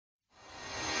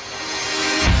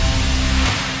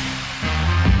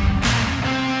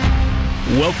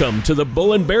Welcome to the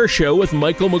Bull and Bear Show with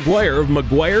Michael McGuire of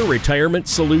McGuire Retirement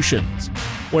Solutions.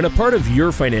 When a part of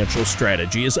your financial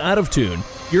strategy is out of tune,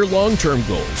 your long-term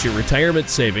goals, your retirement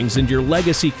savings, and your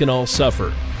legacy can all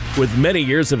suffer. With many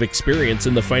years of experience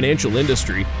in the financial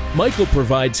industry, Michael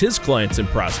provides his clients and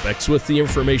prospects with the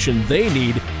information they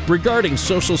need regarding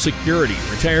Social Security,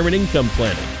 retirement income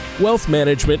planning, wealth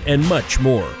management, and much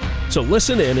more. So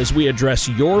listen in as we address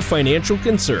your financial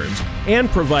concerns and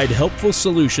provide helpful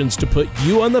solutions to put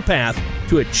you on the path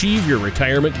to achieve your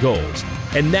retirement goals.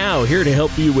 And now, here to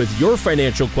help you with your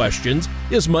financial questions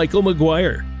is Michael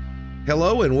McGuire.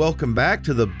 Hello and welcome back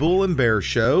to the Bull and Bear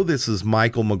Show. This is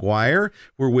Michael McGuire.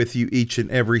 We're with you each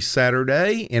and every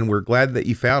Saturday, and we're glad that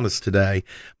you found us today.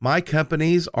 My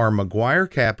companies are McGuire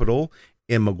Capital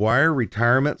and McGuire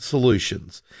Retirement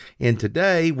Solutions. And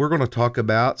today we're going to talk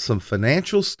about some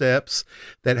financial steps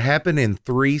that happen in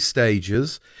 3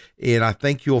 stages. And I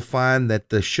think you'll find that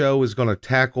the show is going to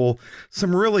tackle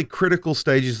some really critical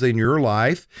stages in your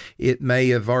life. It may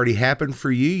have already happened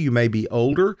for you. You may be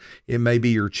older. It may be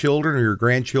your children or your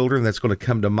grandchildren that's going to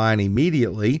come to mind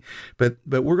immediately. But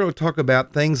we're going to talk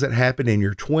about things that happen in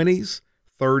your 20s,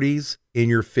 30s, in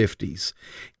your 50s.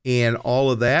 And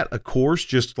all of that, of course,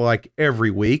 just like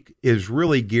every week, is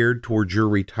really geared towards your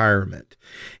retirement.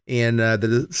 And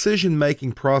the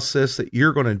decision-making process that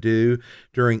you're going to do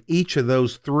during each of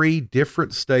those 3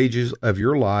 different stages of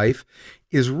your life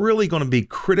is really going to be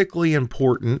critically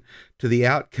important to the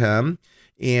outcome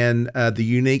and the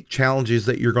unique challenges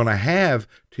that you're going to have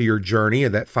to your journey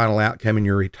of that final outcome in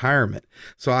your retirement.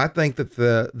 So I think that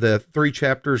the 3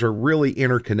 chapters are really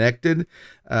interconnected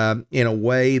in a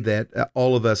way that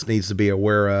all of us needs to be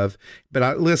aware of.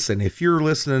 But listen, if you're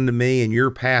listening to me and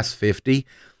you're past 50,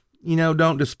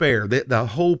 don't despair. The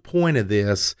whole point of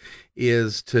this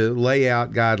is to lay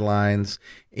out guidelines,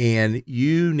 and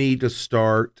you need to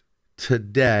start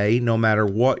today, no matter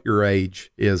what your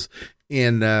age is.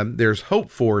 And there's hope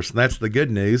for us, and that's the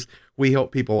good news. We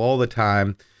help people all the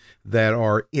time that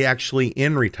are actually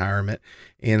in retirement.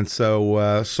 And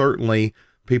so certainly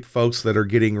folks that are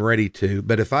getting ready to.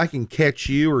 But if I can catch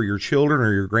you or your children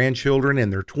or your grandchildren in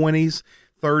their 20s,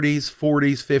 30s,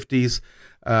 40s,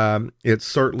 50s, it's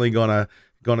certainly going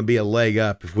to be a leg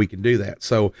up if we can do that.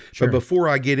 So, Sure. But before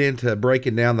I get into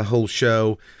breaking down the whole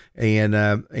show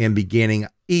and beginning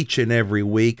each and every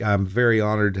week, I'm very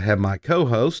honored to have my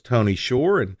co-host, Tony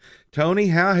Shore. And Tony,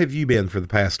 how have you been for the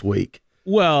past week?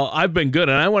 Well, I've been good,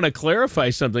 and I want to clarify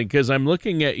something because I'm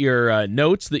looking at your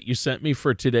notes that you sent me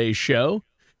for today's show,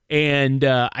 and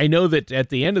I know that at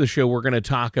the end of the show we're going to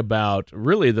talk about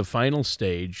really the final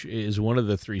stage is one of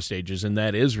the 3 stages, and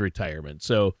that is retirement.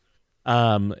 So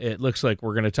it looks like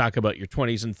we're going to talk about your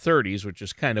 20s and 30s, which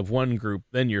is kind of one group,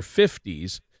 then your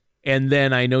 50s. And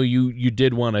then I know you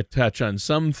did want to touch on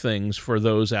some things for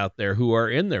those out there who are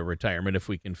in their retirement, if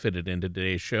we can fit it into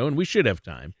today's show, and we should have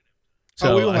time.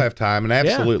 So we will have time, and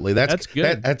absolutely, yeah, that's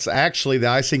good. That's actually the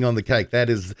icing on the cake. That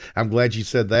is, I'm glad you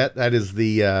said that. That is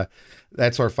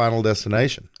that's our final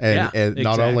destination, and exactly.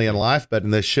 Not only in life but in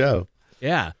this show.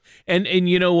 Yeah, and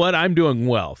you know what? I'm doing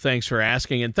well. Thanks for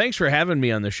asking, and thanks for having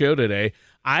me on the show today.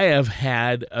 I have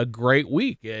had a great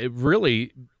week.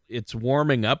 It's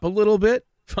warming up a little bit.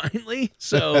 Finally,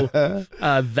 so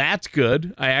that's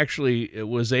good. I actually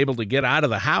was able to get out of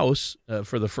the house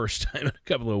for the first time in a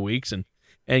couple of weeks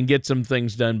and get some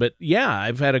things done. But yeah,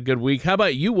 I've had a good week. How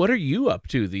about you? What are you up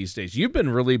to these days? You've been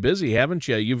really busy, haven't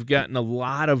you? You've gotten a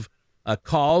lot of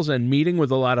calls and meeting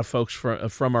with a lot of folks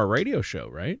from our radio show,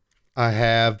 right? I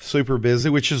have, super busy,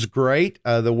 which is great.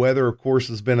 The weather, of course,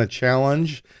 has been a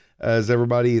challenge, as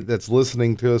everybody that's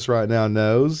listening to us right now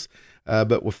knows.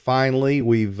 But finally,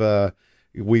 we've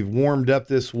warmed up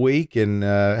this week and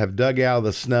have dug out of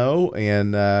the snow,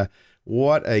 and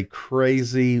what a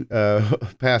crazy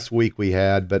past week we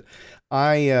had. But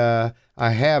I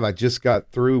just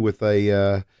got through with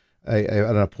an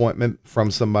appointment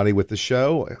from somebody with the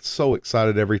show. So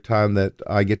excited every time that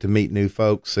I get to meet new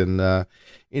folks. And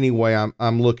anyway,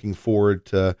 I'm looking forward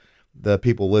to the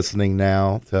people listening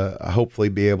now to hopefully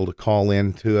be able to call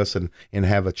in to us and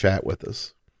have a chat with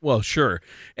us. Well, sure.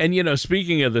 And,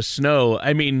 speaking of the snow,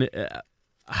 I mean,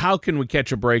 how can we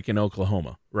catch a break in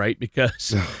Oklahoma, right?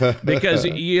 Because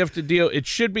you have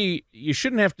to you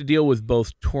shouldn't have to deal with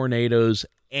both tornadoes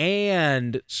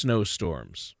and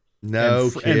snowstorms.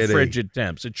 No kidding. And frigid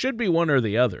temps. It should be one or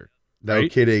the other. No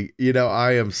right? kidding.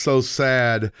 I am so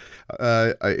sad.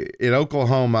 In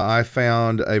Oklahoma, I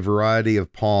found a variety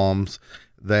of palms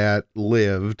that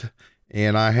lived,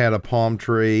 and I had a palm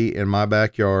tree in my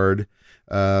backyard,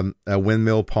 a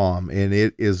windmill palm, and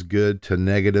it is good to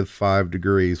 -5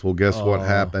 degrees. Well, guess what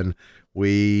happened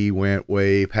we went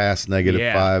way past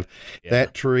 -5. Yeah.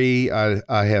 That tree,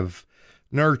 I have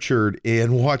nurtured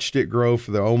and watched it grow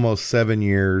for the almost 7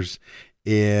 years,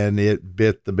 and it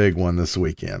bit the big one this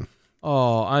weekend.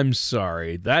 Oh, I'm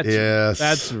sorry.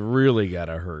 That's really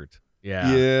gotta hurt.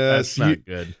 Yeah. Yes. That's not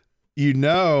good. You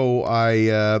know,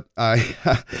 I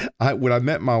when I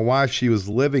met my wife, she was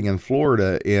living in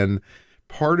Florida, and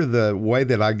part of the way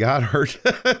that I got her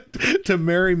to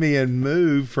marry me and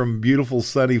move from beautiful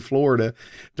sunny Florida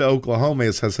to Oklahoma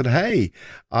is I said, "Hey,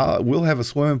 we'll have a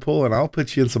swimming pool and I'll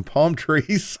put you in some palm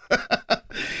trees."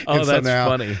 Oh, that's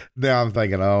funny. Now I'm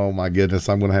thinking, oh my goodness,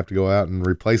 I'm going to have to go out and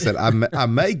replace that. I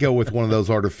may go with one of those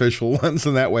artificial ones,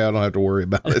 and that way I don't have to worry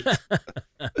about it.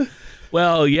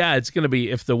 Well, yeah, it's going to be,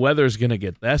 if the weather's going to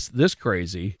get this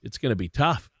crazy, it's going to be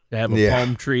tough to have a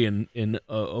palm tree in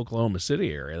Oklahoma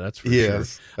City area. That's for sure.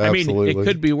 Absolutely. I mean, it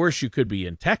could be worse. You could be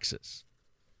in Texas,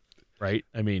 right?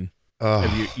 I mean,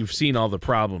 you've seen all the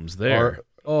problems there.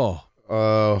 So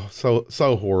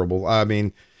horrible. I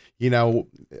mean, you know,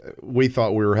 we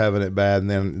thought we were having it bad,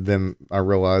 and then I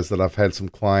realized that I've had some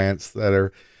clients that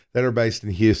are based in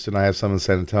Houston. I have some in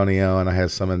San Antonio, and I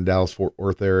have some in Dallas-Fort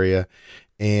Worth area.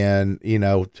 And, you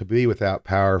know, to be without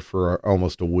power for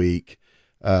almost a week,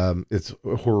 it's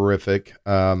horrific.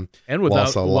 And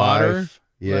without water. Life.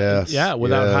 Yes. Yeah,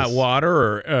 without hot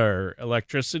water or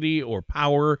electricity or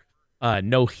power,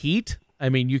 no heat. I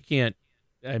mean,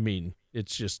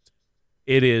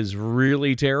 it is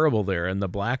really terrible there. And the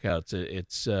blackouts,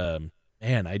 it's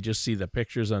man, I just see the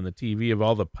pictures on the TV of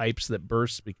all the pipes that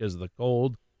burst because of the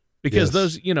cold, because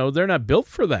those, you know, they're not built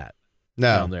for that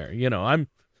down there. You know,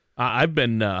 I've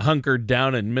been hunkered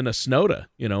down in Minnesota,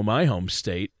 you know, my home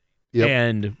state,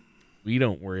 and we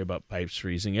don't worry about pipes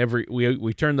freezing.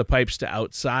 We turn the pipes to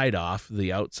outside off,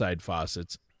 the outside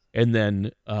faucets, and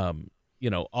then you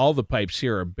know, all the pipes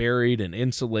here are buried and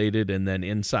insulated, and then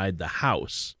inside the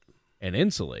house and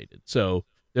insulated. So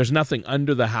there's nothing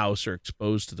under the house or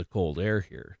exposed to the cold air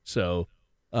here. So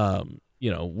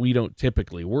you know, we don't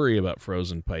typically worry about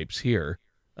frozen pipes here.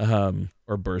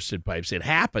 Or bursted pipes. It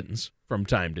happens from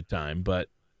time to time, but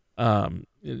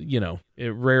you know,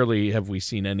 rarely have we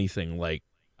seen anything like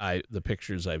the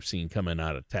pictures I've seen coming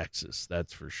out of Texas.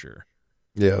 That's for sure.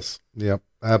 Yes. Yep.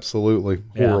 Absolutely.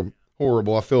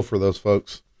 Horrible. I feel for those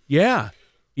folks. Yeah.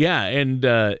 And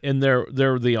I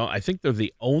think they're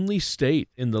the only state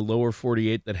in the lower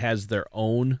 48 that has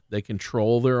they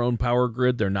control their own power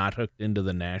grid. They're not hooked into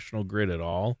the national grid at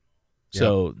all.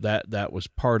 So that was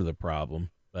part of the problem.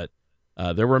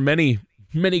 There were many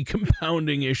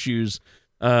compounding issues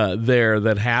there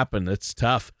that happened. It's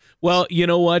tough. Well, you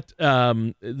know what?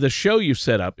 The show you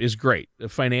set up is great. The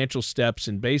financial steps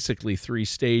in basically 3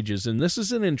 stages. And this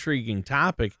is an intriguing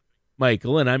topic,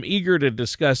 Michael, and I'm eager to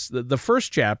discuss the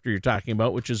first chapter you're talking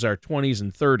about, which is our 20s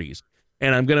and 30s.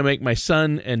 And I'm going to make my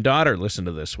son and daughter listen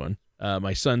to this one.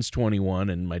 My son's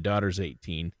 21 and my daughter's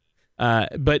 18.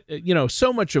 But, you know,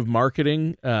 so much of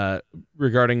marketing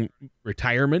regarding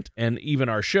retirement and even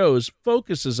our shows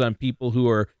focuses on people who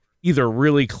are either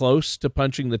really close to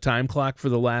punching the time clock for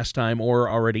the last time or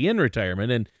already in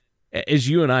retirement. And as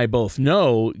you and I both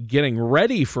know, getting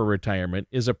ready for retirement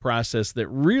is a process that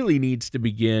really needs to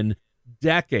begin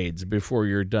decades before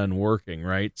you're done working,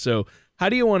 right? So how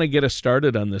do you want to get us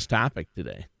started on this topic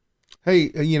today?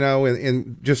 Hey, you know,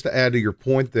 and just to add to your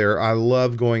point there, I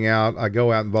love going out. I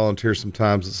go out and volunteer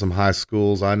sometimes at some high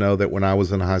schools. I know that when I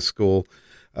was in high school,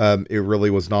 it really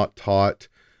was not taught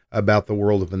about the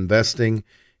world of investing.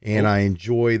 And I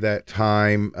enjoy that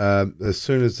time. As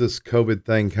soon as this COVID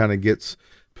thing kind of gets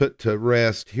put to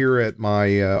rest here at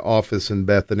my office in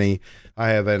Bethany, I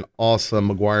have an awesome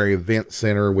McGuire Event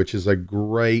Center, which is a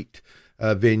great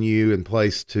venue and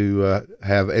place to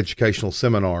have educational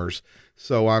seminars.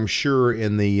 So I'm sure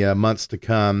in the months to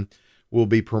come, we'll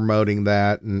be promoting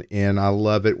that. And I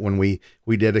love it when we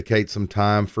dedicate some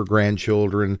time for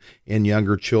grandchildren and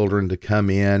younger children to come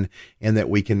in and that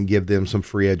we can give them some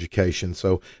free education.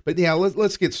 So, but yeah,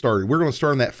 let's get started. We're going to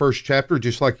start in that first chapter,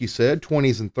 just like you said,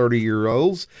 20s and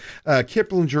 30-year-olds.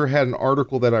 Kiplinger had an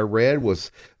article that I read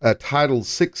was titled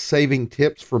 6 Saving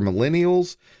Tips for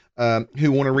Millennials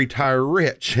who want to retire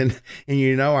rich. And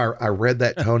you know, I read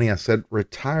that, Tony. I said,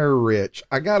 retire rich.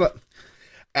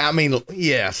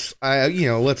 Yes, you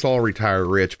know, let's all retire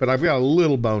rich, but I've got a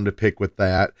little bone to pick with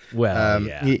that. Well,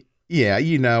 yeah,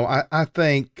 you know, I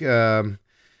think, you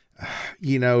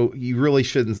know, you really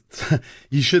shouldn't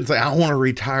say, I want to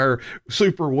retire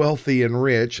super wealthy and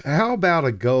rich. How about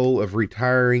a goal of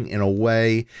retiring in a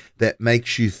way that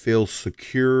makes you feel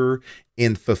secure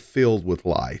and fulfilled with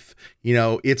life? You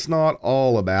know, it's not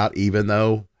all about, even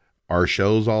though Our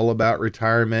show's all about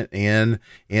retirement, and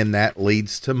that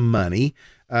leads to money.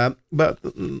 But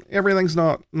everything's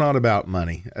not about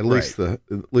money. At least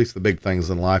the big things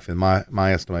in life, in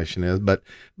my estimation, is.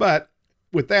 But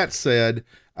with that said,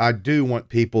 I do want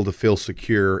people to feel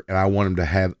secure, and I want them to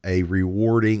have a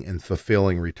rewarding and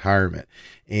fulfilling retirement.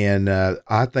 And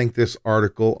I think this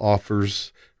article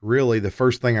offers really the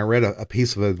first thing I read, a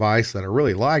piece of advice that I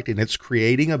really liked, and it's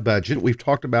creating a budget. We've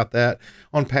talked about that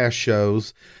on past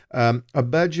shows. A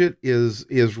budget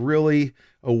is really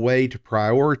a way to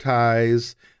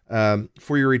prioritize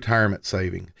for your retirement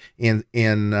saving. In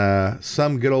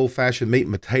some good old fashioned meat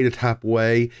and potato type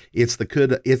way, it's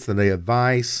the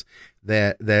advice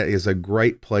that is a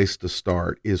great place to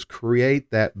start, is create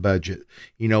that budget.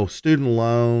 Student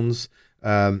loans,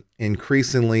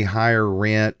 increasingly higher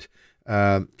rent,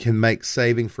 can make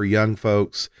saving for young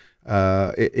folks.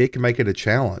 It can make it a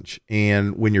challenge.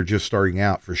 And when you're just starting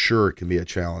out, for sure, it can be a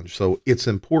challenge. So it's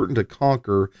important to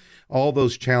conquer all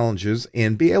those challenges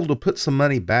and be able to put some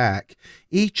money back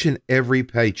each and every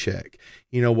paycheck.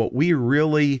 What we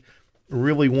really,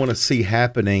 really want to see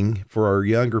happening for our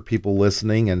younger people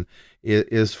listening, and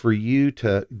is for you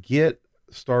to get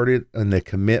started in the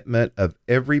commitment of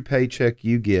every paycheck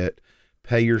you get,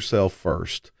 pay yourself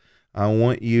first. I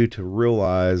want you to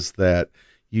realize that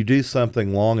you do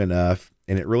something long enough,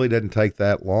 and it really doesn't take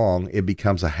that long. It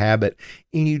becomes a habit,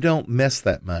 and you don't miss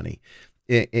that money.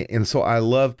 And so I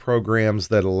love programs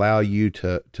that allow you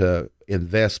to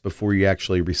invest before you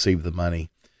actually receive the money.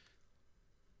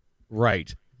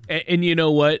 Right. And you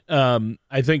know what?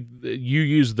 I think you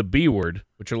use the B word,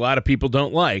 which a lot of people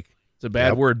don't like. It's a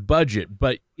bad word, budget,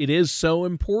 but it is so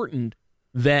important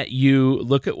that you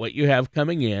look at what you have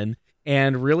coming in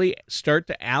and really start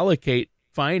to allocate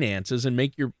finances and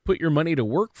put your money to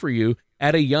work for you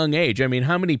at a young age. I mean,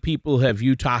 how many people have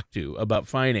you talked to about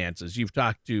finances? You've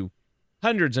talked to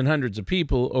hundreds and hundreds of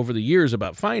people over the years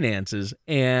about finances,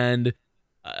 and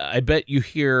I bet you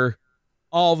hear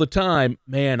all the time,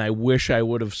 man, I wish I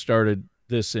would have started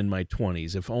this in my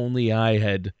 20s. If only I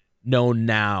had known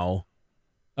now,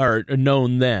 or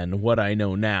known then what I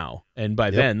know now. And by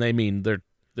then, they mean their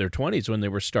 20s, when they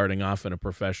were starting off in a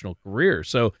professional career.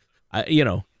 So,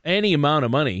 any amount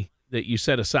of money that you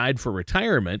set aside for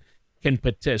retirement can,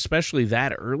 especially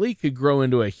that early, could grow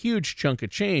into a huge chunk of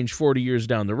change 40 years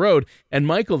down the road. And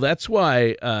Michael, that's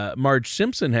why Marge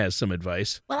Simpson has some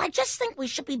advice. Well, I just think we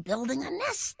should be building a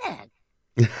nest egg.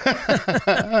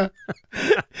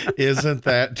 Isn't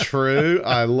that true?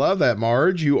 I love that,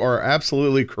 Marge. You are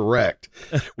absolutely correct.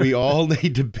 We all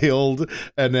need to build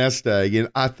a nest egg. And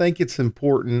I think it's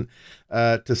important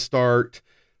to start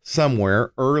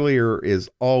somewhere. Earlier is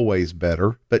always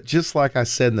better. But just like I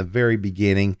said in the very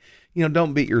beginning,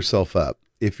 don't beat yourself up.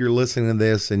 If you're listening to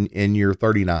this and you're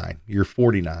 39, you're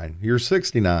 49, you're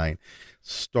 69,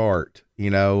 start.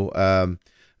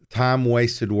 Time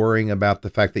wasted worrying about the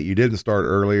fact that you didn't start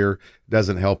earlier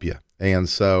doesn't help you. And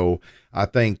so I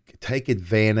think take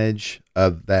advantage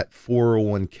of that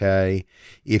 401k.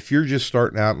 If you're just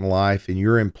starting out in life and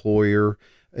your employer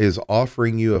is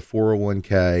offering you a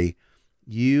 401k,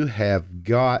 you have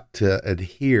got to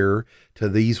adhere to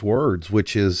these words,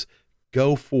 which is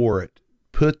go for it.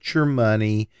 Put your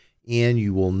money in.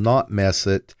 You will not mess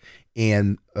it.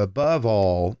 And above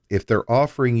all, if they're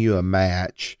offering you a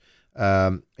match,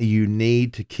 you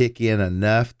need to kick in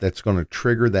enough that's going to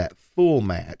trigger that full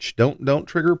match. Don't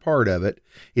trigger part of it.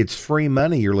 It's free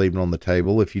money you're leaving on the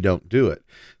table if you don't do it.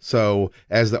 So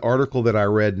as the article that I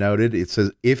read noted, it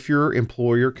says if your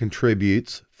employer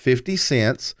contributes 50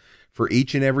 cents for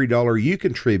each and every dollar you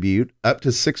contribute, up to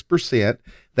 6%,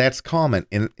 that's common.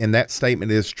 And that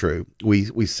statement is true.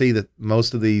 We see that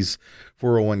most of these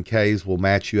 401ks will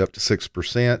match you up to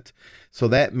 6%. So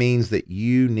that means that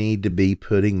you need to be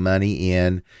putting money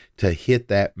in to hit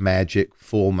that magic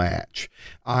full match.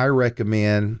 I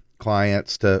recommend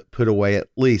clients to put away at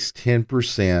least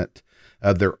 10%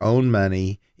 of their own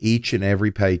money each and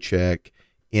every paycheck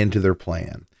into their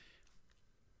plan.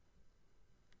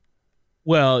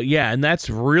 Well, yeah, and that's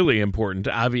really important,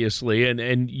 obviously.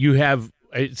 And you have,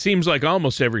 it seems like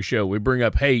almost every show we bring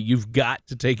up, hey, you've got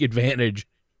to take advantage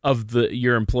of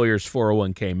your employer's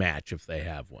 401k match if they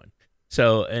have one.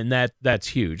 So, and that's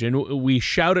huge. And we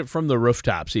shout it from the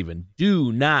rooftops even.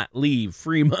 Do not leave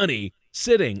free money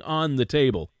sitting on the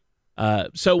table.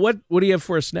 So what do you have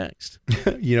for us next?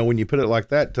 When you put it like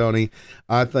that, Tony,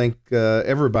 I think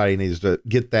everybody needs to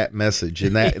get that message,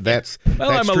 and that's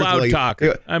well, that's I'm a loud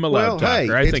talker. I'm a loud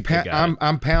talker. I think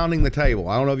I'm pounding the table.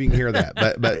 I don't know if you can hear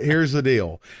that, but here's the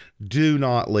deal: do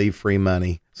not leave free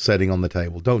money sitting on the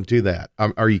table. Don't do that.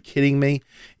 Are you kidding me?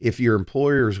 If your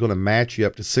employer is going to match you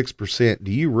up to 6%,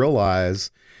 do you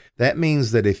realize that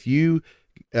means that if you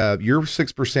your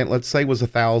 6%, let's say, was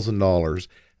 $1,000.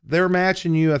 They're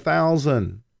matching you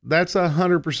 1,000. That's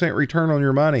 100% return on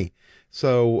your money.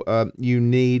 So you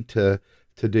need to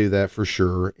do that for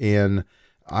sure. And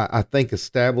I think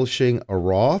establishing a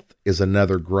Roth is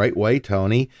another great way,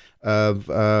 Tony, of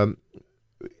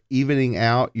evening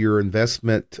out your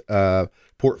investment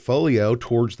portfolio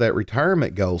towards that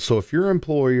retirement goal. So if your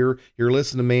employer, you're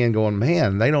listening to me and going,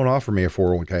 man, they don't offer me a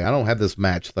 401k. I don't have this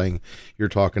match thing you're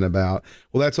talking about.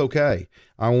 Well, that's okay.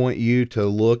 I want you to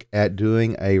look at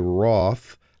doing a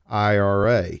Roth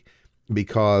IRA,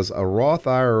 because a Roth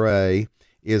IRA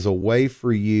is a way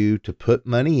for you to put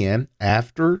money in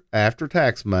after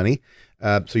tax money.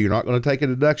 So you're not going to take a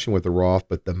deduction with the Roth,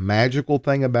 but the magical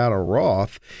thing about a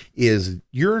Roth is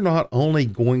you're not only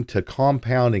going to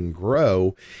compound and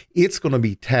grow, it's going to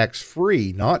be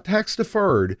tax-free, not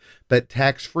tax-deferred, but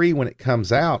tax-free when it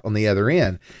comes out on the other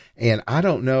end. And I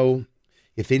don't know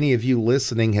if any of you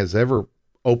listening has ever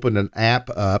opened an app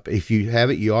up. If you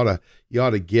haven't, you ought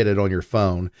to get it on your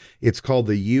phone. It's called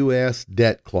the U.S.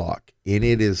 Debt Clock, and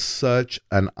it is such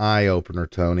an eye-opener,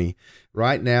 Tony.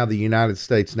 Right now, the United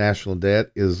States national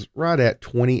debt is right at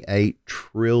 $28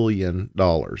 trillion.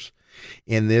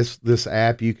 In this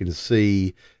app, you can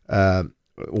see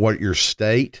what your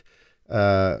state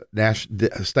debt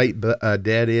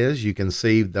is. You can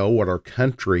see what our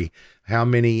country, how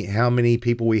many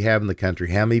people we have in the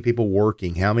country, how many people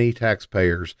working, how many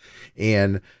taxpayers,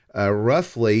 and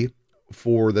roughly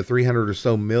for the 300 or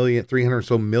so million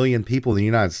people in the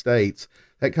United States,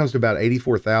 that comes to about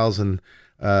 84,000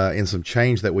 and some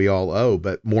change that we all owe.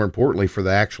 But more importantly, for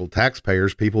the actual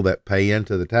taxpayers, people that pay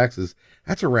into the taxes,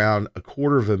 that's around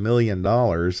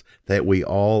 $250,000 that we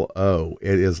all owe.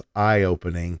 It is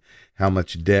eye-opening how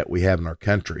much debt we have in our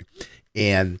country.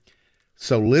 And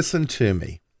so listen to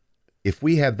me. If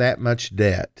we have that much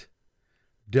debt,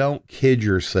 don't kid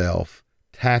yourself.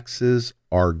 Taxes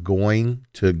are going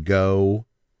to go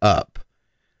up.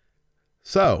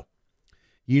 So,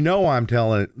 I'm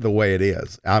telling it the way it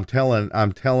is. I'm telling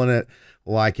it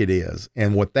like it is.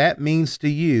 And what that means to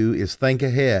you is think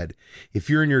ahead. If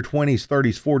you're in your 20s,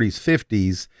 30s, 40s,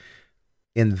 50s,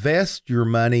 invest your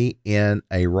money in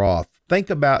a Roth. Think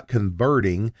about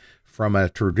converting from a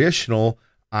traditional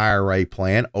IRA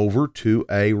plan over to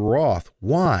a Roth.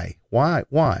 Why?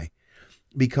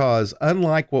 Because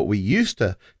unlike what we used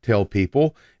to tell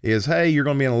people is, hey, you're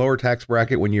going to be in a lower tax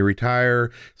bracket when you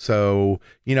retire. So,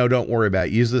 don't worry about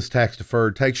it. Use this tax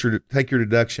deferred, take your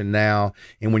deduction now.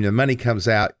 And when the money comes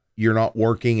out, you're not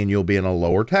working and you'll be in a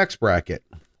lower tax bracket.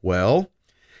 Well,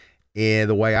 and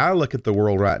the way I look at the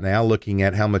world right now, looking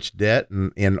at how much debt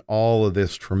and all of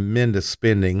this tremendous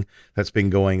spending that's been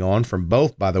going on from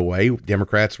both, by the way,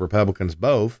 Democrats, Republicans,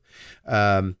 both.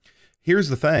 Here's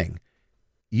the thing.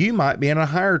 You might be in a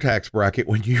higher tax bracket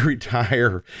when you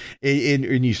retire,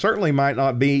 and you certainly might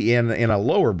not be in a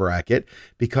lower bracket,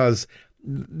 because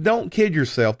don't kid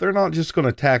yourself. They're not just going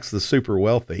to tax the super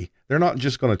wealthy. They're not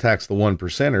just going to tax the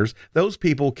 1%ers. Those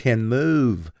people can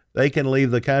move. They can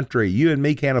leave the country. You and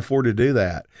me can't afford to do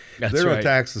that. That's they're right. going to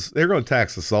tax us. They're going to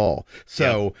tax us all.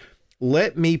 So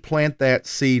Let me plant that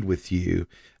seed with you.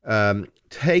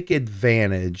 Take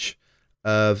advantage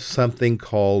of something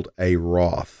called a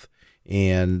Roth.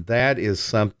 And that is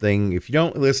something, if you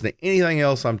don't listen to anything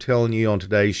else I'm telling you on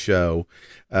today's show,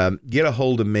 get a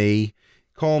hold of me,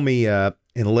 call me up,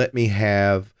 and let me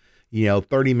have,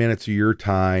 30 minutes of your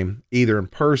time, either in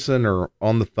person or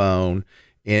on the phone,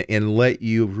 and let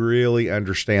you really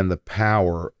understand the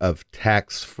power of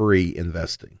tax-free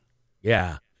investing.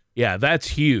 Yeah. Yeah,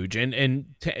 that's huge. And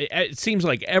it seems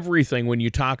like everything when you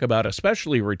talk about,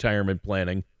 especially retirement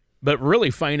planning, but really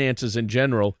finances in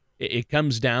general, it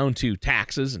comes down to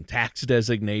taxes and tax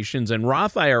designations, and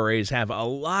Roth IRAs have a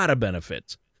lot of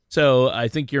benefits. So I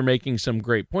think you're making some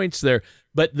great points there,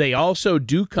 but they also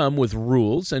do come with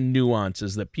rules and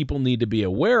nuances that people need to be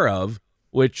aware of,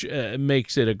 which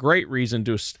makes it a great reason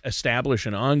to establish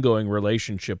an ongoing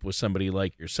relationship with somebody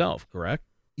like yourself, correct?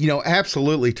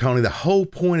 Absolutely, Tony. The whole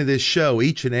point of this show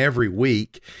each and every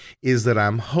week is that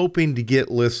I'm hoping to get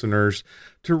listeners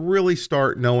to really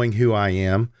start knowing who I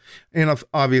am. And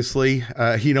obviously,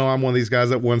 I'm one of these guys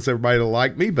that wants everybody to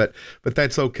like me, but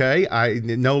that's okay. I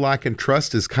know, like, and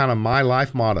trust is kind of my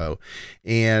life motto.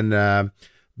 And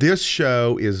this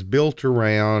show is built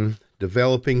around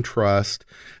developing trust,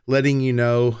 letting you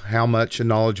know how much a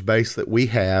knowledge base that we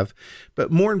have,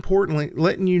 but more importantly,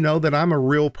 letting you know that I'm a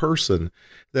real person,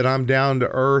 that I'm down to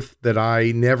earth, that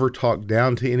I never talk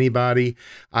down to anybody.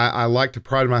 I like to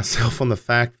pride myself on the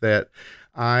fact that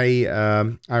I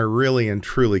really and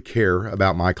truly care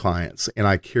about my clients, and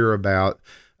I care about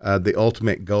the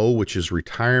ultimate goal, which is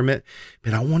retirement.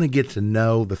 But I want to get to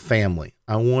know the family.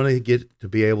 I want to get to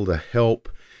be able to help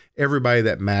everybody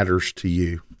that matters to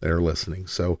you that are listening.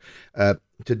 So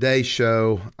today's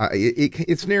show,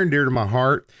 it's near and dear to my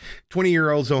heart.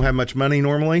 20-year-olds don't have much money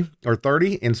normally, or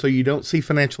 30, and so you don't see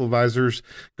financial advisors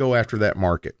go after that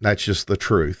market. That's just the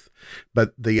truth.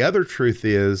 But the other truth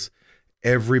is,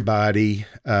 everybody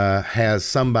has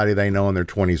somebody they know in their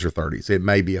 20s or 30s. It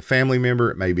may be a family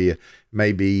member, it may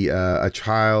be a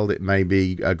child, it may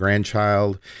be a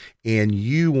grandchild, and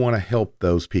you want to help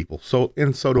those people. So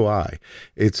do I.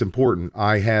 It's important.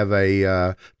 I have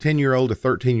a 10-year-old, a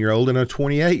 13-year-old, and a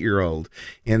 28-year-old,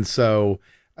 and so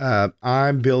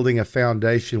I'm building a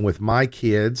foundation with my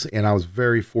kids, and I was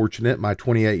very fortunate. My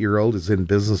 28-year-old is in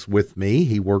business with me.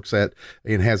 He works at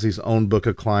and has his own book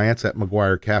of clients at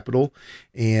McGuire Capital,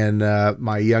 and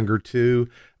my younger two,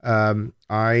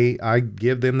 I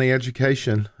give them the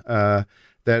education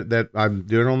that I'm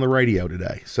doing on the radio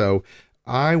today. So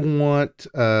I want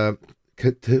to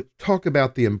talk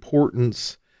about the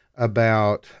importance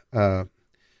about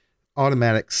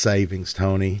automatic savings,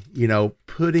 Tony.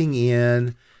 Putting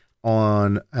in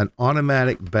on an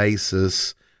automatic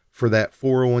basis for that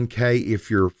 401k, if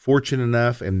you're fortunate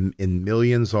enough, and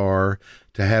millions are,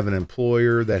 to have an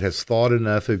employer that has thought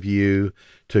enough of you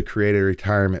to create a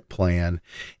retirement plan.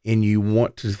 And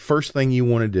first thing you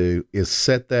want to do is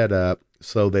set that up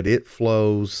so that it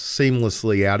flows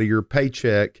seamlessly out of your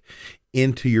paycheck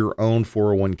into your own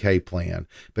 401k plan.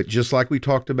 But just like we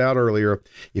talked about earlier,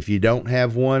 if you don't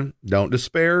have one, don't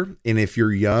despair. And if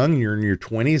you're young, you're in your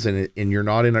 20s, and you're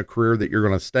not in a career that you're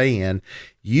going to stay in,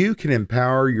 you can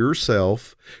empower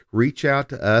yourself. Reach out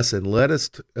to us and let us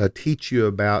teach you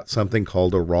about something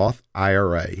called a Roth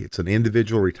IRA. It's an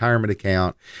individual retirement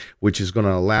account, which is going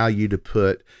to allow you to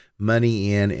put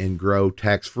money in and grow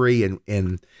tax-free.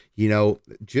 And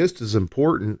just as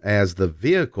important as the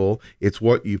vehicle, it's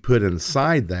what you put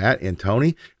inside that. And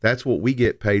Tony, that's what we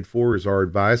get paid for, is our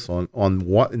advice on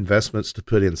what investments to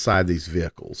put inside these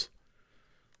vehicles.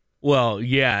 Well,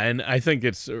 yeah, and I think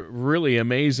it's really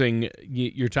amazing.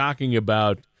 You're talking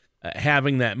about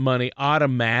having that money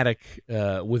automatic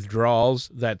withdrawals.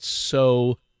 That's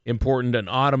so important, and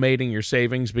automating your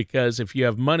savings, because if you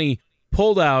have money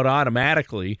pulled out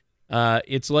automatically,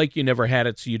 it's like you never had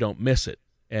it, so you don't miss it.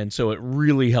 And so it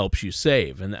really helps you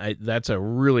save. And that's a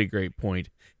really great point.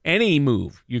 Any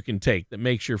move you can take that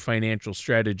makes your financial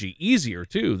strategy easier,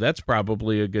 too, that's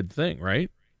probably a good thing, right?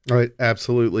 Oh, it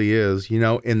absolutely is.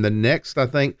 And the next, I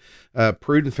think,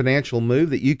 prudent financial move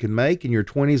that you can make in your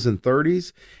 20s and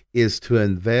 30s is to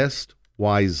invest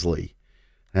wisely.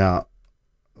 Now,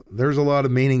 there's a lot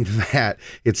of meaning to that.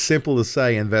 It's simple to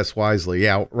say invest wisely.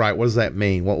 Yeah, right. What does that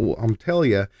mean? Well, I'm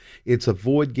telling you, it's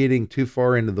avoid getting too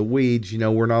far into the weeds.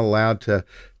 We're not allowed to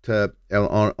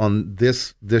on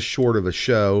this short of a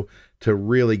show to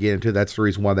really get into it. That's the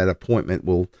reason why that appointment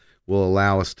will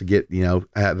allow us to get,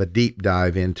 have a deep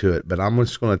dive into it. But I'm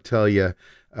just going to tell you,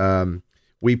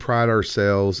 we pride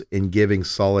ourselves in giving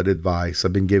solid advice.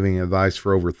 I've been giving advice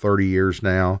for over 30 years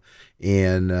now.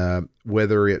 And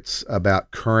whether it's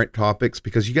about current topics,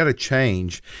 because you got to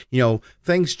change,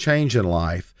 things change in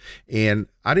life. And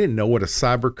I didn't know what a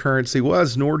cyber currency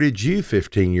was, nor did you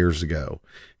 15 years ago.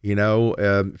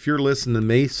 If you're listening to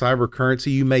me, cyber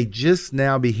currency, you may just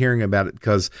now be hearing about it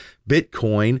because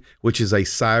Bitcoin, which is a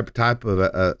cyber type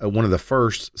of one of the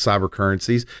first cyber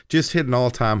currencies, just hit an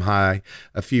all-time high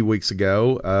a few weeks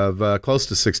ago of close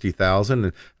to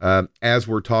 60,000. As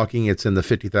we're talking, it's in the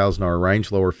 $50,000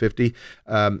 range, lower 50.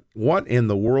 What in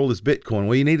the world is Bitcoin?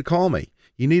 Well, you need to call me.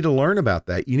 You need to learn about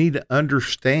that. You need to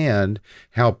understand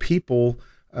how people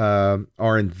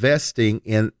are investing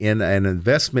in an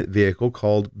investment vehicle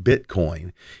called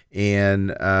Bitcoin.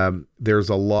 And there's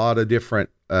a lot of different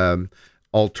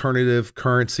alternative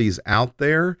currencies out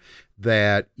there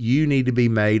that you need to be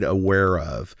made aware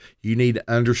of. You need to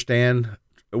understand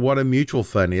what a mutual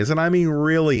fund is. And I mean,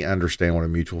 really understand what a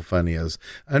mutual fund is.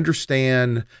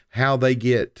 Understand how they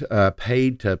get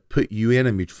paid to put you in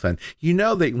a mutual fund. You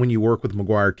know that when you work with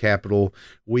McGuire Capital,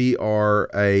 we are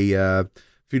a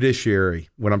fiduciary.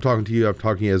 When I'm talking to you, I'm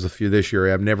talking to you as a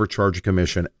fiduciary. I've never charged a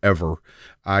commission ever.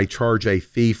 I charge a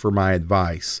fee for my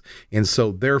advice. And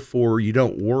so therefore you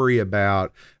don't worry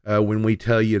about when we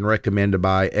tell you and recommend to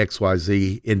buy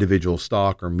XYZ individual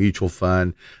stock or mutual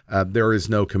fund, there is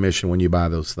no commission when you buy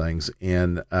those things.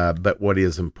 And, but what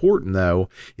is important though,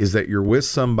 is that you're with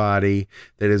somebody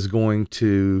that is going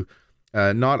to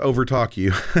not overtalk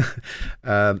you,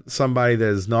 somebody that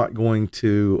is not going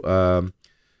to,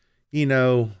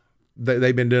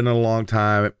 they've been doing it a long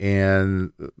time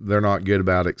and they're not good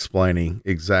about explaining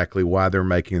exactly why they're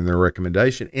making their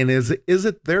recommendation. And is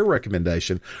it their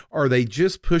recommendation? Are they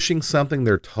just pushing something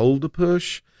they're told to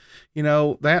push?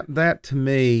 That to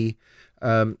me,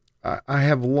 I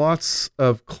have lots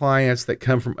of clients that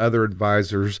come from other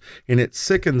advisors, and it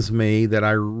sickens me that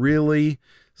I really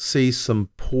see some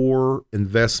poor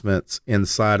investments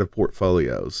inside of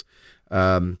portfolios.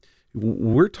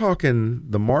 We're talking,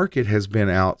 the market has been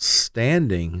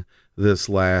outstanding this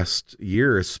last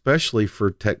year, especially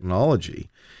for technology.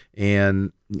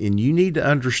 And you need to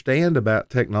understand about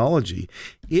technology.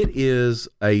 It is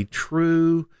a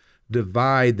true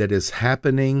divide that is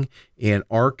happening in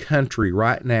our country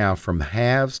right now from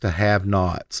haves to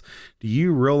have-nots. Do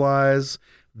you realize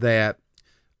that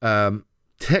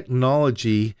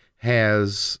technology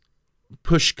has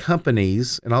pushed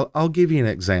companies, and I'll give you an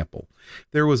example.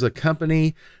 There was a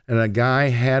company and a guy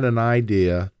had an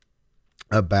idea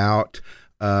about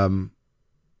the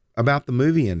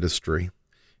movie industry.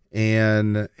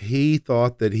 And he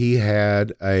thought that he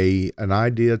had an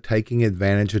idea of taking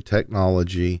advantage of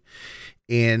technology.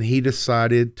 And he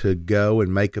decided to go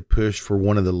and make a push for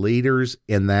one of the leaders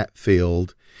in that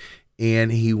field.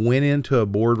 And he went into a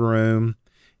boardroom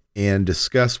and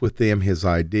discussed with them his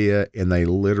idea, and they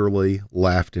literally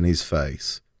laughed in his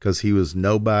face because he was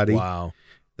nobody. Wow.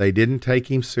 They didn't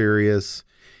take him serious.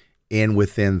 And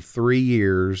within 3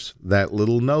 years, that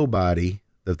little nobody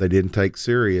that they didn't take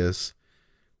serious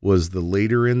was the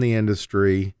leader in the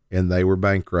industry, and they were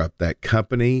bankrupt. That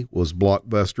company was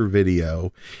Blockbuster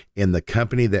Video, and the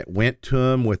company that went to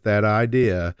him with that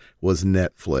idea was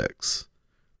Netflix.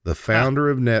 The founder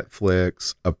of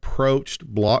Netflix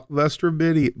approached Blockbuster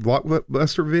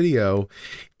Video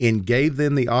and gave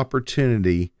them the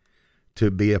opportunity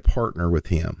to be a partner with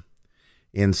him.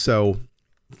 And so,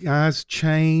 guys,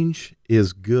 change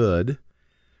is good.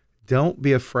 Don't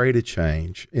be afraid of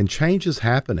change. And change is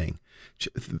happening.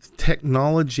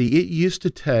 Technology, it used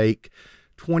to take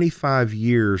 25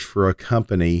 years for a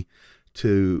company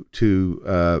to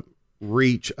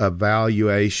reach a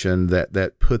valuation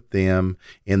that put them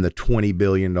in the $20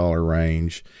 billion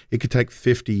range. It could take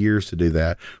 50 years to do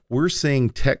that. We're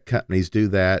seeing tech companies do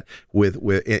that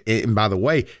and by the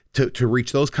way, to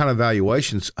reach those kind of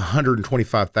valuations,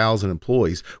 125,000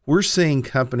 employees. We're seeing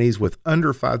companies with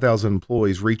under 5,000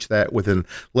 employees reach that within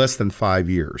less than 5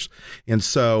 years. And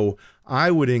so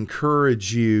I would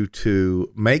encourage you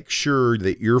to make sure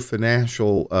that your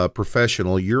financial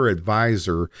professional, your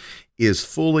advisor, is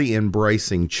fully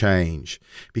embracing change.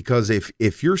 Because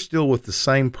if you're still with the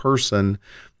same person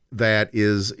that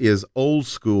is old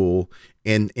school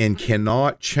and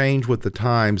cannot change with the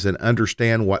times and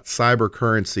understand what cyber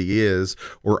currency is,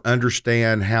 or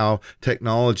understand how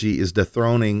technology is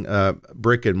dethroning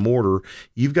brick and mortar,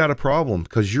 you've got a problem,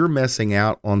 because you're missing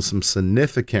out on some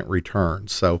significant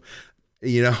returns. So,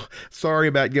 sorry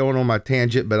about going on my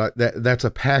tangent, but that's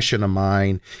a passion of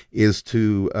mine, is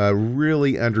to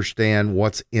really understand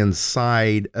what's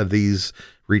inside of these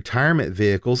retirement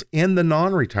vehicles and the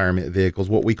non-retirement vehicles,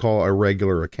 what we call a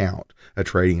regular account, a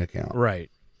trading account. Right.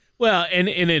 Well, and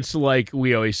it's like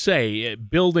we always say,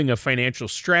 building a financial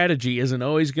strategy isn't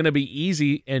always going to be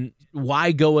easy, and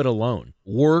why go it alone?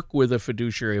 Work with a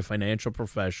fiduciary, a financial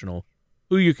professional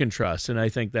who you can trust, and I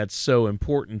think that's so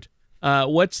important.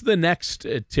 What's the next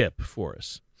tip for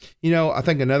us? I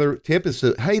think another tip is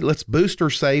hey, let's boost our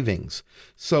savings.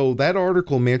 So that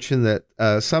article mentioned that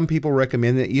some people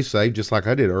recommend that you save, just like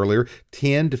I did earlier,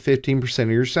 10 to 15%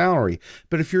 of your salary.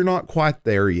 But if you're not quite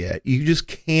there yet, you just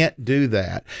can't do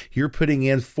that. You're putting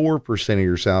in 4% of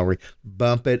your salary,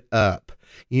 bump it up.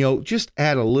 Just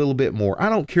add a little bit more. I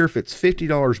don't care if it's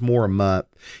 $50 more a month.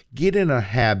 Get in a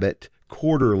habit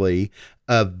quarterly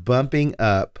of bumping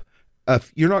up.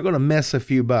 You're not going to mess a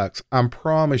few bucks. I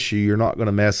promise you're not going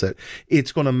to mess it.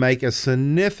 It's going to make a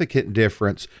significant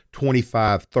difference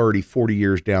 25, 30, 40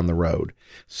 years down the road.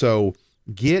 So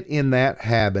get in that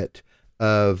habit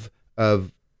of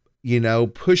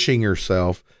pushing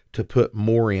yourself to put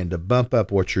more in, to bump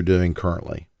up what you're doing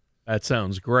currently. That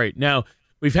sounds great. Now,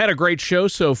 we've had a great show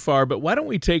so far, but why don't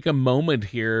we take a moment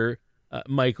here,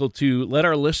 Michael, to let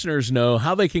our listeners know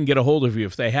how they can get a hold of you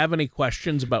if they have any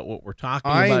questions about what we're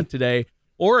talking about today,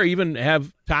 or even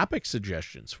have topic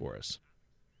suggestions for us.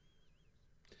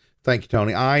 Thank you,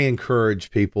 Tony. I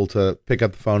encourage people to pick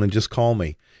up the phone and just call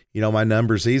me. My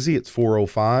number's easy. It's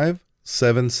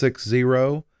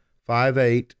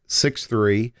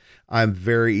 405-760-5863. I'm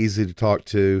very easy to talk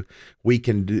to. We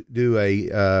can do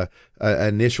a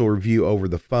initial review over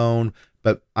the phone,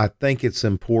 but I think it's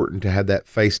important to have that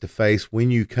face-to-face.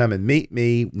 When you come and meet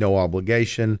me, no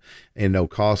obligation and no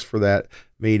cost for that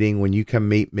meeting. When you come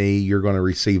meet me, you're going to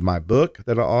receive my book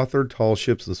that I authored, Tall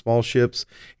Ships and Small Ships,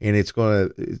 and it's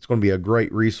going to be a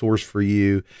great resource for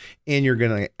you. And you're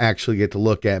going to actually get to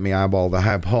look at me eyeball to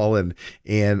eyeball, and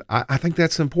I think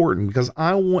that's important because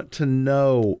I want to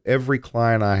know every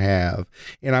client I have,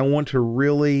 and I want to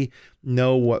really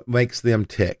know what makes them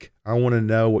tick. I want to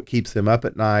know what keeps them up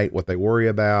at night, what they worry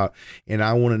about, and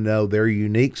I want to know their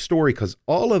unique story, because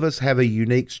all of us have a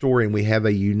unique story and we have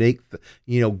a unique,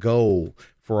 goal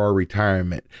for our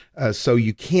retirement. So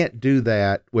you can't do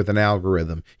that with an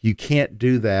algorithm. You can't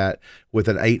do that with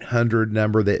an 800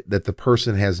 number that the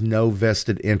person has no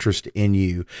vested interest in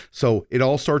you. So it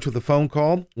all starts with a phone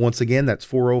call. Once again, that's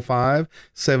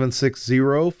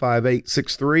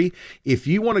 405-760-5863. If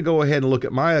you want to go ahead and look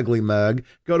at my ugly mug,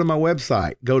 go to my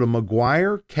website. Go to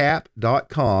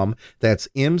McGuireCap.com. That's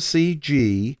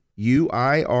MCGUIRE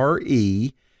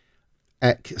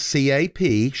at CAP,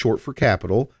 short for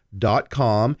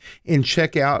capital.com, and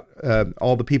check out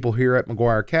all the people here at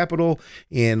McGuire Capital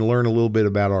and learn a little bit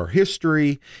about our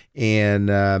history.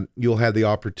 And you'll have the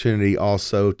opportunity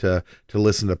also to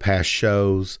listen to past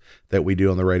shows that we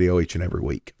do on the radio each and every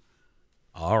week.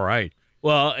 All right.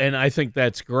 Well, and I think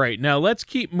that's great. Now let's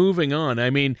keep moving on.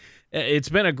 I mean, it's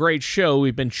been a great show.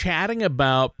 We've been chatting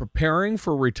about preparing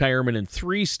for retirement in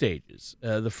 3 stages.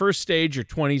 The first stage, your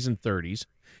 20s and 30s.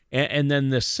 And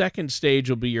then the second stage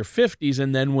will be your 50s.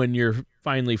 And then when you're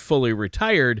finally fully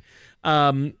retired,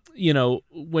 when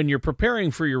you're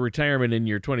preparing for your retirement in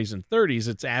your 20s and 30s,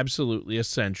 it's absolutely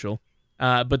essential.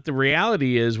 But the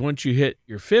reality is once you hit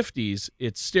your 50s,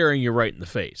 it's staring you right in the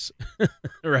face,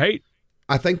 right?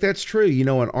 I think that's true.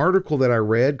 An article that I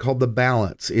read called The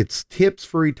Balance, it's tips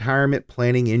for retirement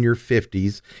planning in your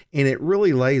 50s. And it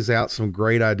really lays out some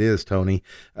great ideas, Tony.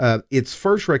 Its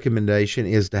first recommendation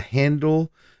is to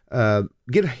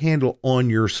get a handle on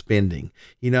your spending.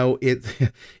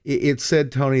 It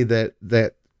said, Tony,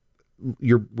 that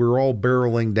we're all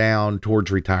barreling down towards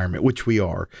retirement, which we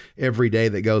are. Every day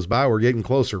that goes by, we're getting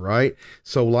closer, right?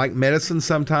 So like medicine,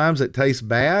 sometimes it tastes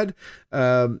bad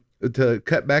to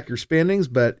cut back your spendings,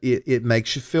 but it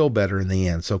makes you feel better in the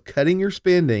end. So cutting your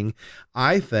spending,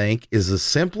 I think, is the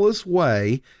simplest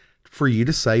way for you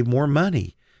to save more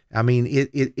money. I mean,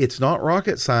 it's not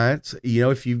rocket science.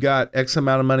 If you've got X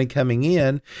amount of money coming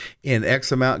in and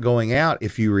X amount going out,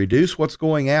 if you reduce what's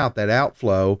going out, that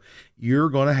outflow, you're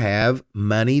going to have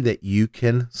money that you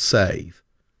can save.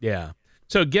 Yeah.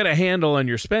 So get a handle on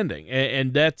your spending.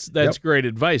 And that's great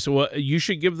advice. Well, you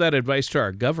should give that advice to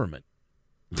our government.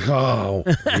 Oh,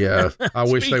 yeah. I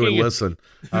wish they would listen.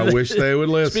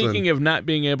 Speaking of not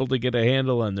being able to get a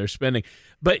handle on their spending,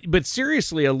 but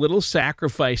seriously, a little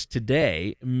sacrifice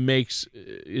today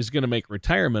is going to make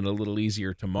retirement a little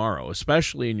easier tomorrow,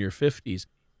 especially in your 50s.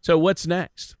 So what's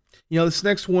next? This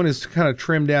next one is to kind of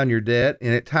trim down your debt,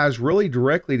 and it ties really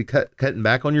directly to cutting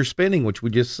back on your spending, which we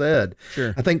just said.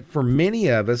 Sure. I think for many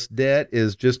of us, debt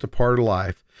is just a part of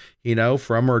life,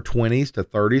 from our 20s to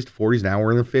 30s to 40s. Now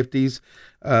we're in the 50s.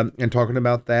 And talking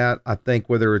about that, I think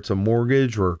whether it's a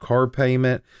mortgage or a car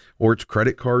payment or it's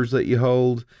credit cards that you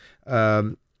hold,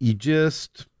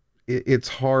 it's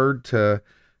hard to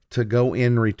go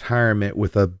in retirement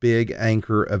with a big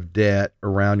anchor of debt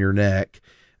around your neck.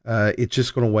 It's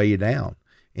just going to weigh you down.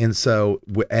 And so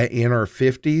in our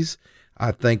 50s,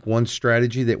 I think one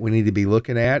strategy that we need to be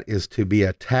looking at is to be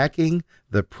attacking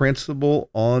the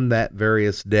principal on that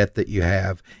various debt that you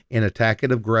have and attack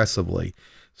it aggressively.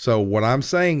 So what I'm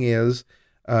saying is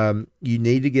you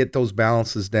need to get those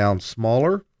balances down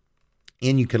smaller,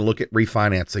 and you can look at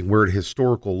refinancing. We're at a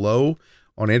historical low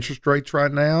on interest rates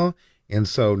right now, and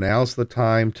so now's the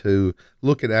time to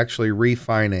look at actually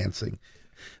refinancing.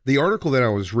 The article that I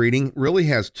was reading really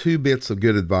has 2 bits of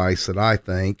good advice that I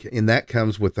think, and that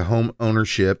comes with the home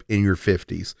ownership in your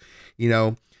 50s.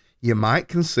 You might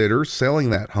consider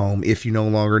selling that home if you no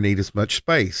longer need as much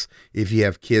space. If you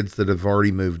have kids that have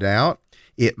already moved out,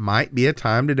 it might be a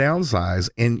time to downsize.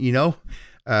 And,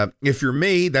 If you're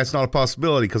me, that's not a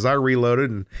possibility because I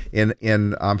reloaded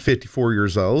and I'm 54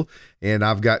 years old and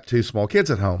I've got 2 small kids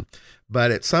at home.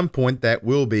 But at some point, that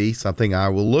will be something I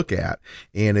will look at.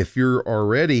 And if you're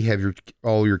already have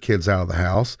all your kids out of the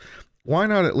house, why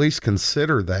not at least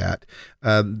consider that?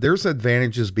 There's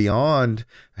advantages beyond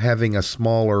having a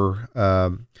smaller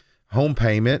home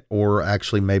payment, or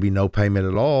actually maybe no payment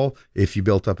at all if you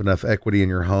built up enough equity in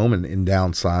your home and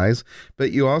downsize.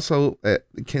 But you also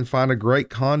can find a great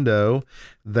condo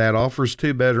that offers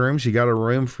 2 bedrooms. You got a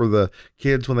room for the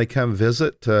kids when they come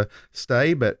visit to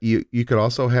stay, but you could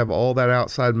also have all that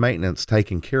outside maintenance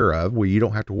taken care of where you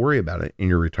don't have to worry about it in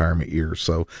your retirement years.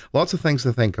 So lots of things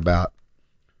to think about.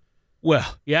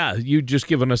 Well, yeah, you've just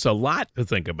given us a lot to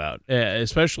think about,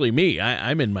 especially me.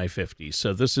 I'm in my 50s,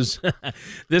 so this is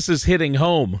this is hitting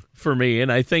home for me.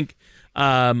 And I think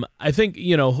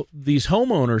these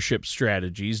home ownership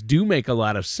strategies do make a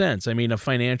lot of sense. I mean, a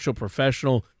financial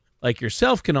professional like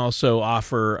yourself can also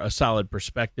offer a solid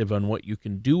perspective on what you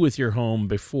can do with your home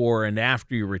before and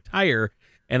after you retire.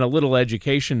 And a little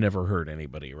education never hurt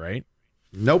anybody, right?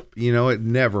 Nope, it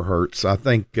never hurts. I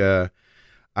think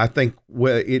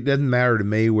it doesn't matter to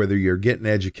me whether you're getting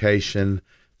education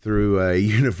through a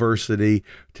university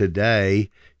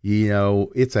today.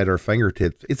 It's at our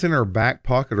fingertips. It's in our back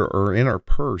pocket or in our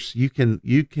purse. You can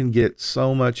get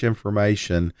so much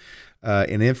information,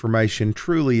 and information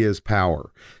truly is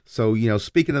power. So,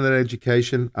 speaking of that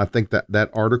education, I think that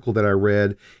article that I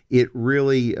read, it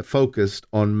really focused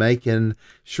on making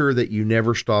sure that you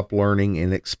never stop learning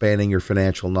and expanding your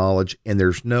financial knowledge. And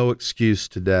there's no excuse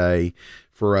today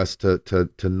for us to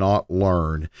not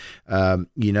learn.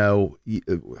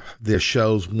 This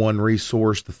shows one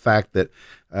resource, the fact that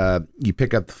you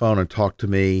pick up the phone and talk to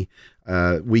me.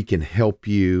 We can help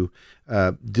you.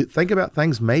 Think about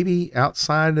things maybe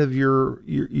outside of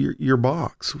your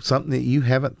box, something that you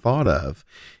haven't thought of.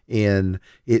 And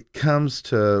it comes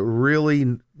to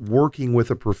really working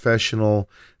with a professional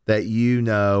that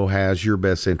has your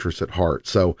best interest at heart.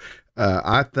 So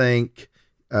I think,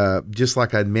 just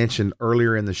like I mentioned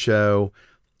earlier in the show,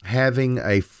 having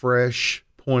a fresh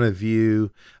point of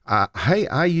view.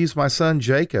 I use my son,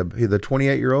 Jacob, the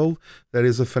 28-year-old that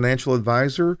is a financial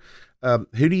advisor.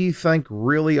 Who do you think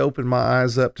really opened my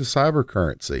eyes up to cyber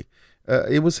currency?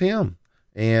 It was him.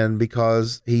 And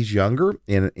because he's younger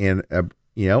and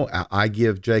I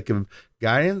give Jacob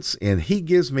guidance and he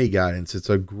gives me guidance. It's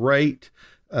a great,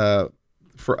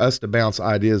 for us to bounce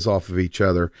ideas off of each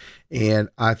other. And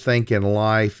I think in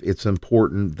life, it's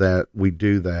important that we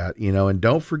do that, and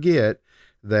don't forget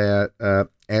that,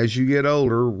 as you get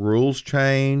older, rules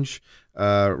change,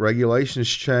 regulations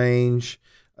change,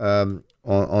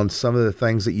 on some of the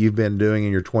things that you've been doing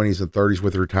in your 20s and 30s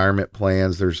with retirement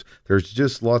plans. There's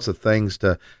just lots of things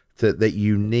that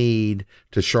you need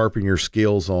to sharpen your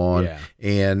skills on. Yeah.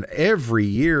 And every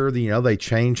year, they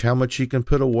change how much you can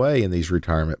put away in these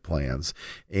retirement plans.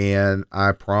 And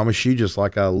I promise you, just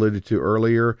like I alluded to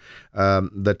earlier,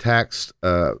 the tax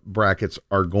brackets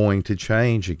are going to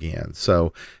change again.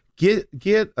 So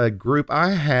get a group.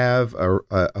 I have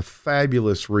a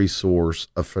fabulous resource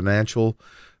of financial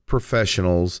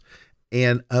professionals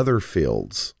and other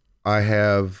fields. I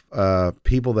have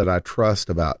people that I trust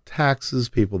about taxes,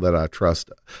 people that I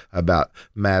trust about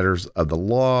matters of the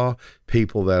law,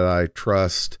 people that I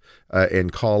trust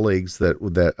and colleagues that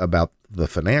about the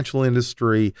financial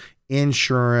industry,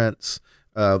 insurance,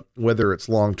 whether it's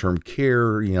long-term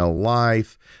care,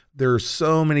 life. There are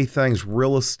so many things,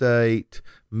 real estate,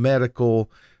 medical.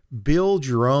 Build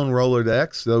your own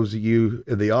Rolodex. Those of you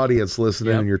in the audience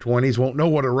listening in your 20s won't know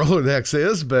what a Rolodex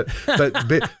is, but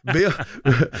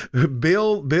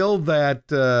build that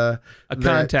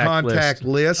contact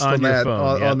list on that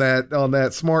phone, on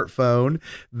that smartphone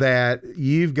that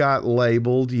you've got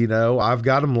labeled. I've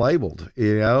got them labeled.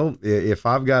 If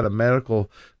I've got a medical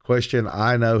question,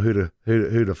 I know who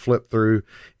to flip through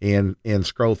and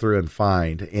scroll through and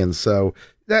find. And so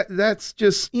that's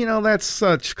just, that's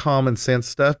such common sense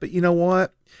stuff. But you know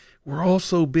what? We're all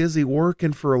so busy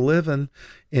working for a living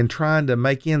and trying to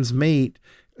make ends meet.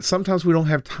 Sometimes we don't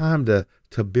have time to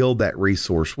build that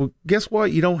resource. Well, guess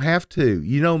what? You don't have to.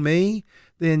 You know me?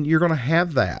 Then you're going to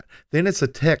have that. Then it's a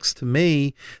text to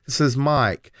me that says,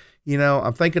 Mike,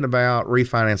 I'm thinking about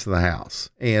refinancing the house.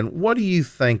 And what do you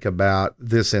think about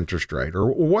this interest rate? Or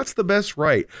what's the best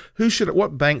rate?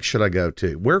 What bank should I go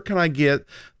to? Where can I get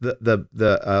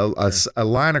a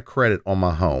line of credit on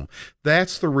my home?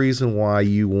 That's the reason why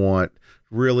you want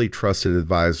really trusted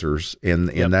advisors. And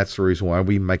that's the reason why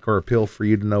we make our appeal for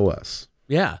you to know us.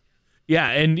 Yeah. Yeah,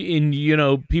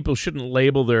 and people shouldn't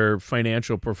label their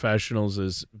financial professionals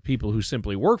as people who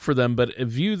simply work for them, but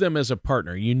view them as a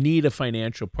partner. You need a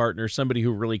financial partner, somebody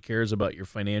who really cares about your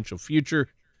financial future,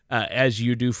 as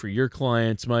you do for your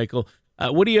clients, Michael.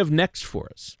 What do you have next for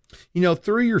us?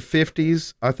 Through your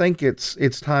 50s, I think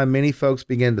it's time many folks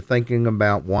begin to thinking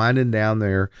about winding down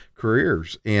their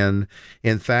careers. And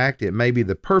in fact, it may be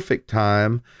the perfect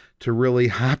time to really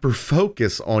hyper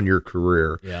focus on your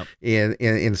career. Yep. And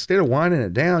instead of winding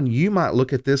it down, you might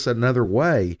look at this another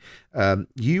way.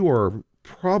 You are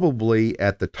probably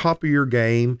at the top of your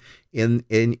game in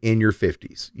your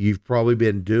 50s. You've probably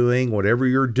been doing whatever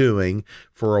you're doing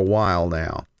for a while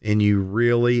now, and you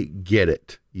really get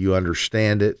it. You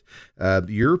understand it.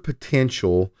 Your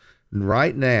potential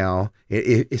right now,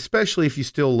 especially if you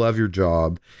still love your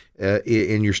job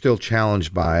and you're still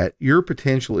challenged by it, your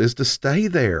potential is to stay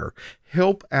there,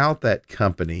 help out that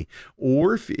company,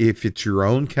 or if it's your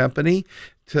own company,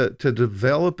 to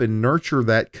develop and nurture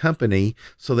that company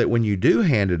so that when you do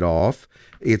hand it off,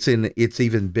 it's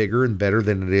even bigger and better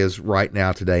than it is right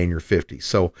now today in your 50s.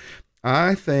 So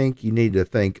I think you need to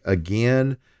think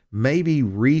again, maybe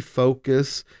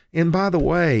refocus. And by the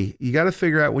way, you got to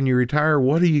figure out when you retire,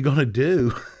 what are you going to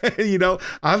do?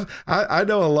 I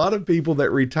know a lot of people that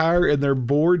retire and they're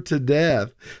bored to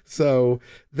death. So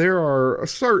there are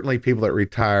certainly people that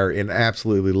retire and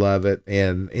absolutely love it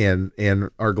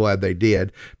and are glad they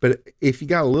did. But if you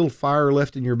got a little fire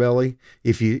left in your belly,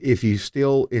 if you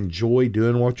still enjoy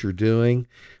doing what you're doing,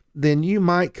 then you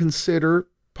might consider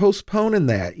postponing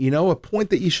that. A point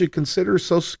that you should consider is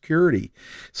Social Security.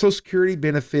 Social Security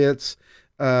benefits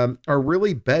are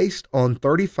really based on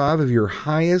 35 of your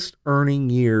highest earning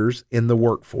years in the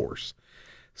workforce.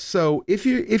 So if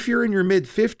you're in your mid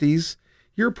 50s,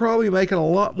 you're probably making a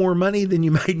lot more money than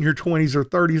you made in your 20s or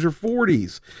 30s or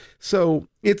 40s. So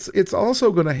it's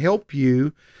also going to help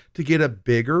you to get a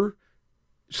bigger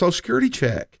Social Security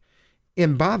check.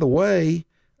 And by the way,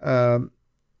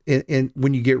 and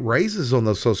when you get raises on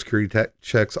those Social Security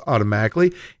checks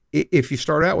automatically, if you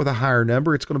start out with a higher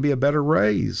number, it's going to be a better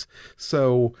raise.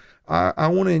 So I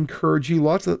want to encourage you,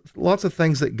 lots of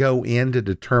things that go into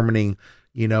determining,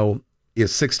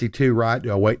 is 62 right?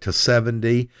 Do I wait till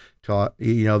 70 till,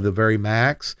 the very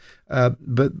max?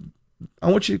 But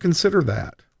I want you to consider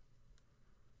that.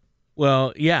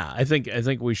 Well, yeah, I think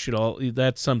we should all,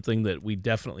 that's something that we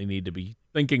definitely need to be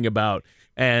thinking about.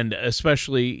 And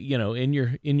especially, in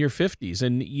your 50s.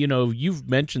 And, you've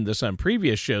mentioned this on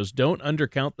previous shows. Don't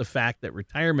undercount the fact that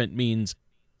retirement means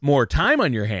more time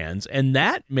on your hands. And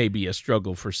that may be a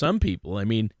struggle for some people. I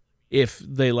mean, if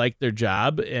they like their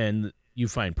job and you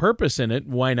find purpose in it,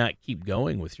 why not keep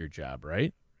going with your job,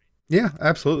 right? Yeah,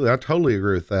 absolutely. I totally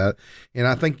agree with that. And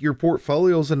I think your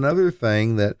portfolio is another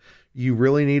thing that you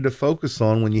really need to focus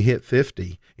on when you hit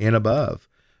 50 and above.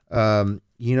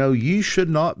 You should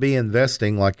not be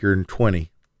investing like you're 20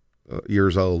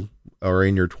 years old or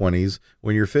in your 20s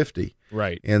when you're 50.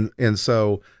 Right. And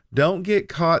so don't get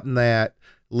caught in that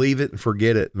leave it and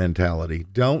forget it mentality.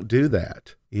 Don't do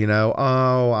that.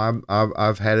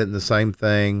 I've had it in the same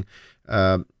thing,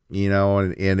 and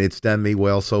it's done me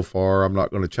well so far. I'm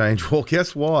not going to change. Well,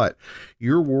 guess what?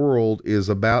 Your world is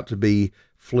about to be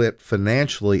flipped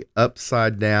financially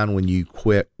upside down when you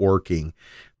quit working.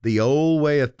 The old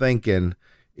way of thinking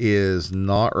is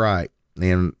not right.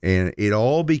 And it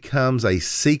all becomes a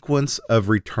sequence of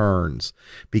returns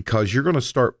because you're going to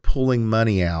start pulling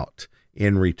money out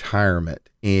in retirement.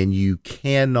 And you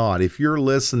cannot, if you're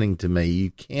listening to me,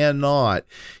 you cannot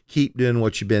keep doing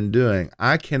what you've been doing.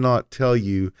 I cannot tell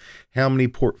you how many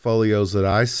portfolios that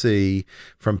I see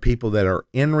from people that are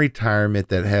in retirement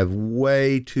that have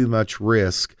way too much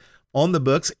risk on the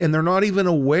books, and they're not even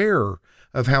aware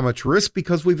of how much risk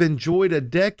because we've enjoyed a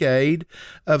decade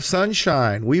of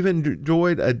sunshine. We've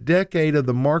enjoyed a decade of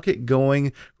the market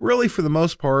going really for the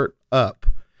most part up.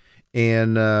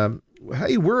 And,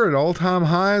 hey, we're at all-time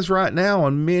highs right now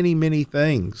on many, many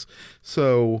things.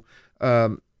 So,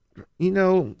 for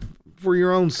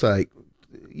your own sake,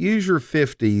 use your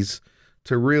 50s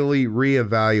to really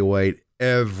reevaluate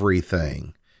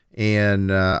everything. And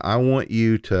I want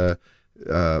you to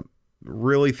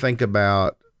really think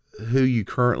about who you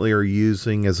currently are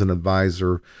using as an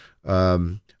advisor.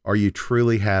 Are you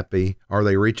truly happy? Are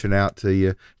they reaching out to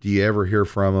you? Do you ever hear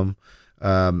from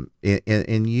them?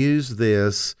 And use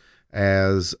this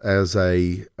as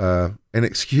an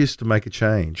excuse to make a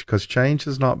change, because change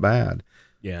is not bad.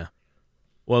 Yeah.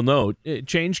 Well, no,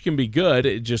 change can be good.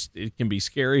 It can be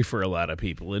scary for a lot of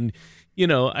people. And,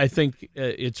 I think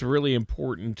it's really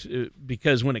important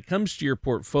because when it comes to your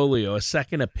portfolio, a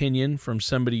second opinion from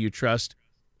somebody you trust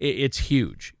it's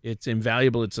huge. It's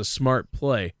invaluable. It's a smart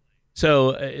play.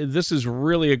 So this is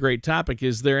really a great topic.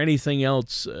 Is there anything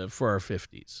else for our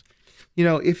 50s?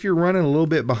 If you're running a little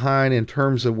bit behind in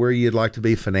terms of where you'd like to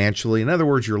be financially, in other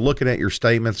words, you're looking at your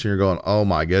statements and you're going, oh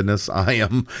my goodness, I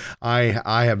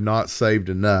have not saved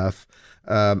enough.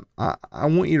 I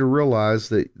want you to realize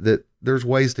that there's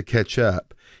ways to catch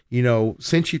up.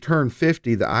 Since you turned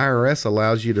 50, the IRS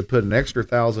allows you to put an extra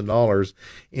 $1,000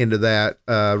 into that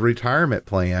retirement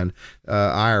plan,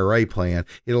 IRA plan.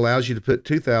 It allows you to put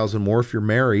 $2,000 more if you're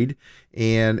married,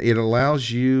 and it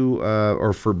allows you,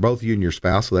 or for both you and your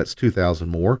spouse, so that's $2,000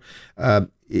 more.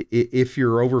 If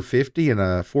you're over 50 in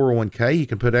a 401k, you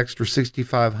can put extra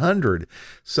 $6,500.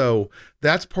 So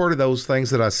that's part of those things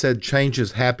that I said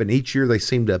changes happen each year. They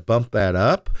seem to bump that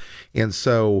up, and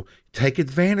so take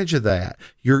advantage of that.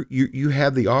 You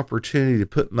have the opportunity to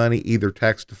put money either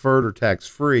tax deferred or tax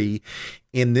free,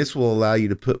 and this will allow you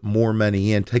to put more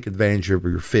money in. Take advantage of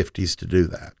your 50s to do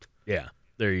that. Yeah,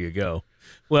 there you go.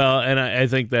 Well, and I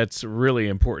think that's really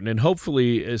important, and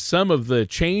hopefully some of the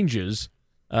changes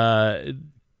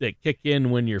that kick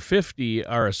in when you're 50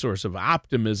 are a source of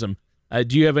optimism.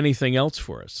 Do you have anything else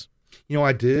for us?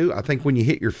 I do. I think when you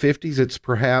hit your 50s, it's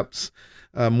perhaps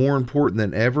more important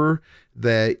than ever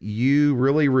that you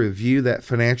really review that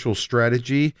financial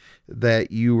strategy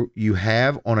that you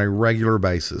have on a regular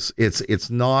basis. It's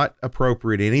not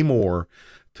appropriate anymore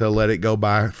to let it go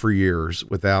by for years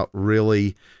without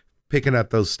really picking up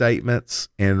those statements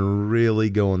and really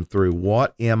going through,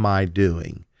 what am I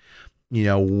doing?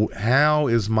 How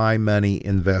is my money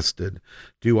invested?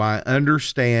 Do I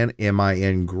understand? Am I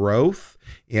in growth?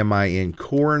 Am I in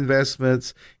core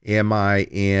investments? Am I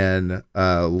in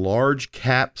large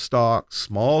cap stocks,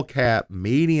 small cap,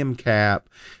 medium cap,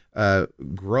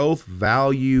 growth,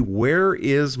 value? Where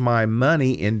is my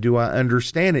money, and do I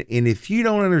understand it? And if you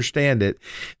don't understand it,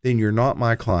 then you're not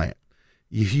my client.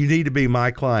 You need to be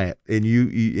my client, and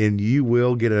you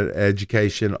will get an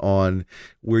education on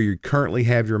where you currently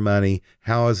have your money,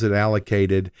 how is it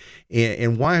allocated,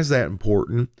 and why is that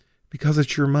important? Because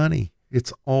it's your money.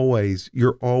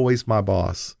 You're always my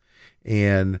boss,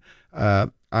 and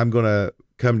I'm going to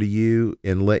come to you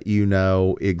and let you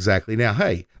know exactly. Now,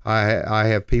 hey, I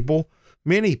have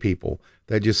many people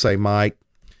that just say, Mike,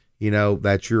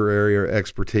 that's your area of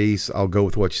expertise. I'll go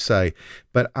with what you say.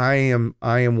 But I am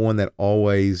one that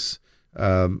always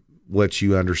lets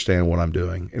you understand what I'm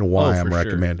doing and why I'm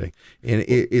recommending. Sure. And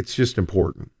it's just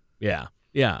important. Yeah.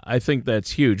 Yeah, I think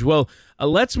that's huge. Well,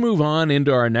 let's move on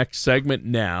into our next segment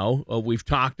now. We've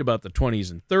talked about the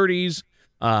 20s and 30s.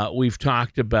 We've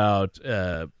talked about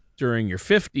during your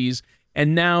 50s.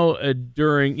 And now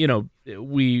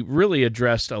we really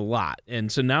addressed a lot. And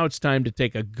so now it's time to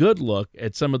take a good look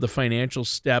at some of the financial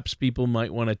steps people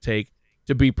might want to take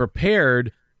to be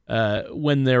prepared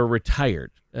when they're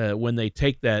retired, when they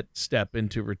take that step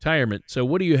into retirement. So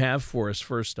what do you have for us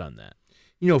first on that?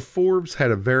 Forbes had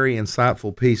a very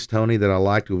insightful piece, Tony, that I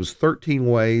liked. It was 13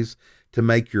 ways to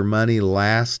make your money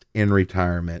last in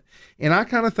retirement. And I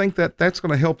kind of think that that's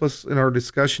going to help us in our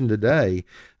discussion today.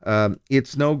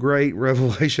 It's no great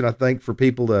revelation, I think, for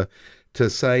people to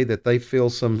say that they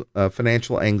feel some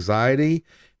financial anxiety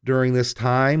during this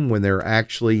time when they're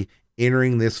actually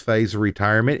entering this phase of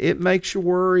retirement. It makes you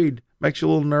worried, makes you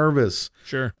a little nervous.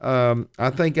 Sure. I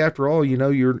think after all, you're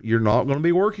not going to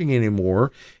be working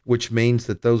anymore, which means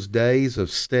that those days of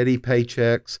steady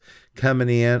paychecks coming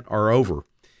in are over.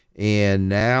 And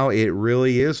now it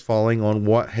really is falling on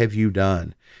what have you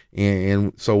done.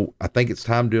 And so I think it's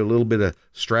time to do a little bit of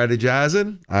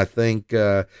strategizing. I think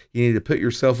you need to put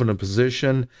yourself in a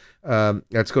position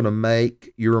that's going to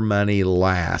make your money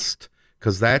last,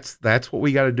 because that's what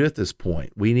we got to do at this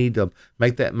point. We need to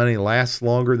make that money last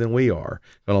longer than we are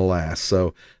going to last.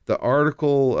 So the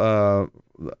article,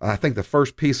 I think the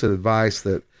first piece of advice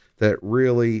that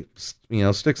really,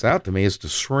 sticks out to me is to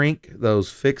shrink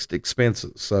those fixed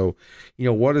expenses. So,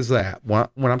 what is that? When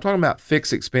I'm talking about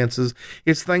fixed expenses,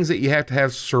 it's things that you have to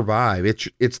survive.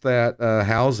 It's that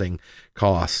housing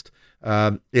cost.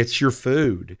 It's your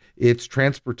food, it's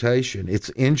transportation, it's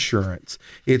insurance,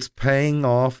 it's paying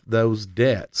off those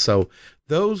debts. So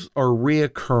those are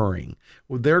reoccurring.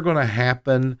 They're going to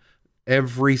happen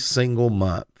every single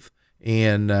month.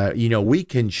 And, we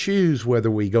can choose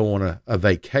whether we go on a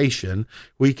vacation.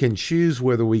 We can choose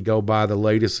whether we go buy the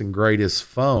latest and greatest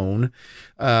phone.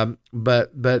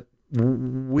 But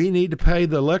we need to pay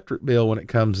the electric bill when it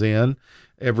comes in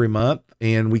every month,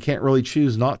 and we can't really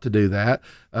choose not to do that.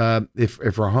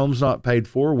 If our home's not paid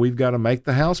for, we've got to make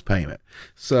the house payment.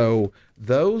 So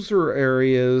those are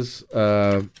areas,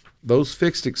 those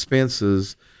fixed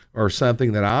expenses or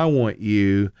something that I want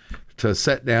you to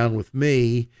sit down with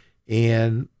me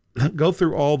and go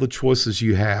through all the choices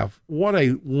you have. What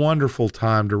a wonderful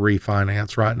time to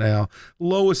refinance right now.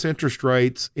 Lowest interest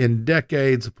rates in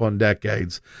decades upon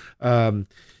decades.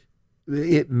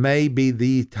 It may be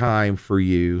the time for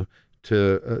you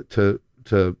to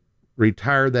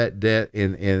retire that debt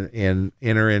and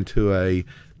enter into a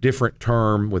different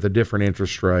term with a different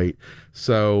interest rate.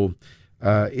 So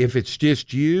if it's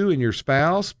just you and your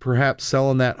spouse, perhaps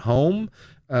selling that home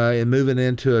and moving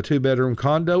into a 2-bedroom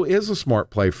condo is a smart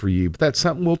play for you, but that's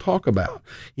something we'll talk about.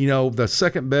 The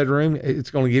second bedroom,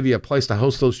 it's going to give you a place to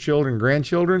host those children and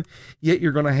grandchildren, yet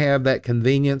you're going to have that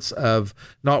convenience of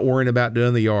not worrying about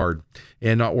doing the yard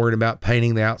and not worrying about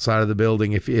painting the outside of the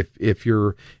building if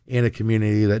you're in a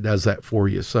community that does that for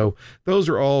you. So those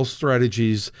are all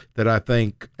strategies that I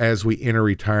think as we enter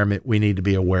retirement, we need to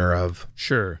be aware of.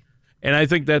 Sure. And I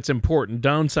think that's important.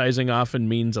 Downsizing often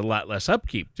means a lot less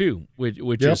upkeep, too,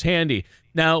 which is handy.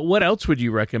 Now, what else would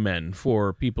you recommend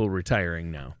for people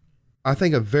retiring now? I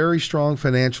think a very strong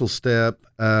financial step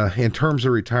in terms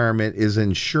of retirement is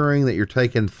ensuring that you're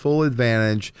taking full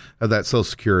advantage of that Social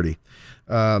Security.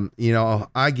 I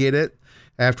get it.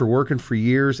 After working for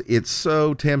years, it's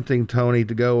so tempting, Tony,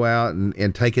 to go out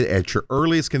and take it at your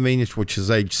earliest convenience, which is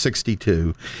age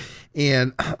 62.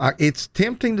 And it's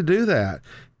tempting to do that.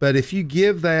 But if you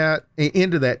give that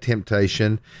into that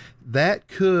temptation, that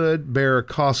could bear a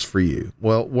cost for you.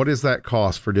 Well, what is that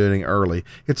cost for doing it early?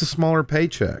 It's a smaller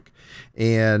paycheck.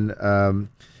 And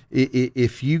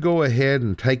if you go ahead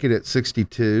and take it at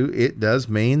 62, it does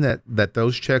mean that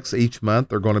those checks each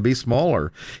month are going to be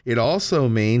smaller. It also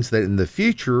means that in the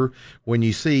future, when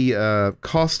you see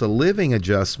cost of living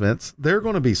adjustments, they're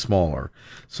going to be smaller.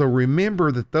 So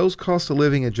remember that those cost of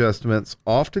living adjustments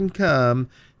often come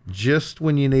just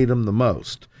when you need them the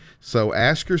most. So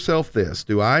ask yourself this: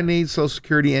 do I need Social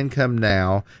Security income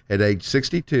now at age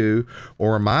 62,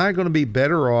 or am I going to be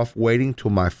better off waiting till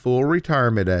my full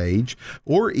retirement age,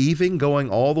 or even going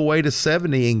all the way to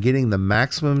 70 and getting the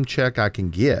maximum check I can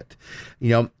get?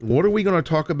 What are we going to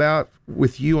talk about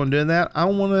with you on doing that? I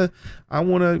want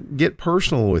to get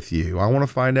personal with you. I want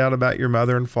to find out about your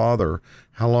mother and father.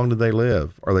 How long did they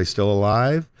live? Are they still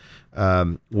alive?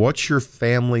 What's your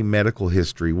family medical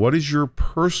history? What is your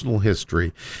personal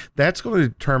history? That's going to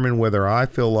determine whether I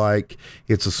feel like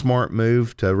it's a smart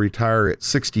move to retire at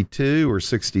 62 or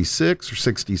 66 or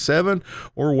 67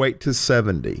 or wait to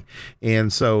 70.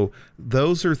 And so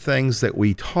those are things that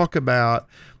we talk about.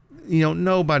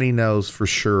 Nobody knows for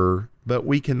sure, but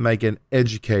we can make an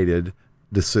educated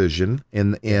decision,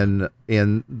 and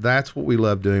that's what we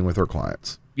love doing with our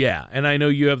clients. Yeah, and I know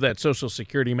you have that Social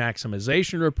Security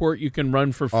maximization report you can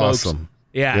run for folks. Awesome.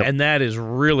 Yeah, yep. And that is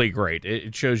really great.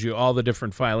 It shows you all the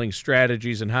different filing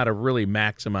strategies and how to really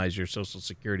maximize your Social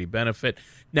Security benefit.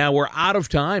 Now, we're out of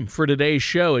time for today's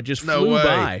show. It just flew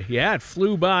by. Yeah, it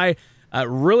flew by.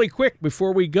 Really quick,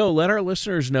 before we go, let our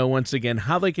listeners know once again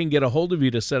how they can get a hold of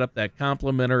you to set up that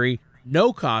complimentary,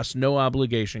 no-cost,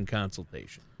 no-obligation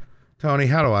consultation. Tony,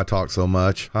 how do I talk so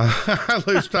much? I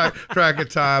lose track of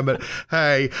time, but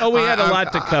hey. Oh, we had a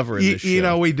lot to cover in this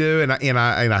show. We do, and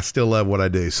I still love what I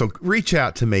do. So reach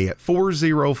out to me at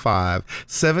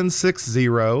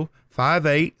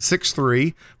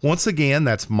 405-760-5863. Once again,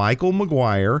 that's Michael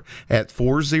McGuire at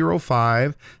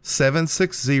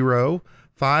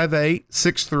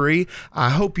 405-760-5863.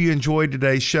 I hope you enjoyed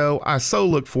today's show. I so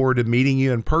look forward to meeting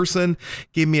you in person.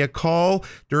 Give me a call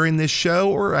during this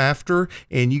show or after,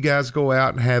 and you guys go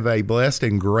out and have a blessed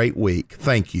and great week.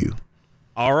 Thank you.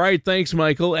 All right. Thanks,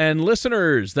 Michael. And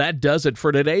listeners, that does it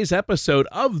for today's episode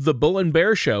of The Bull and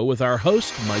Bear Show with our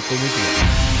host, Michael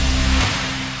McGuire.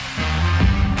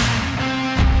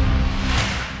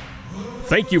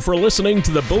 Thank you for listening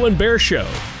to The Bull and Bear Show.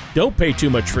 Don't pay too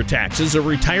much for taxes or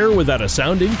retire without a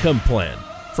sound income plan.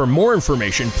 For more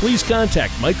information, please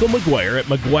contact Michael McGuire at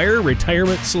McGuire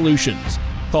Retirement Solutions.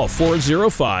 Call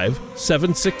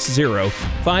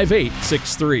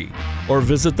 405-760-5863 or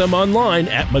visit them online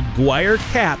at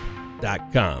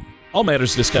McGuireCap.com. All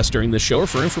matters discussed during this show are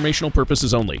for informational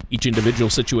purposes only. Each individual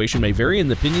situation may vary, and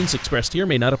the opinions expressed here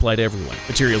may not apply to everyone.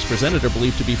 Materials presented are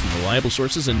believed to be from reliable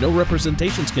sources, and no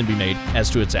representations can be made as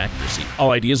to its accuracy.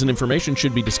 All ideas and information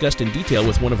should be discussed in detail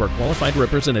with one of our qualified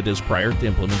representatives prior to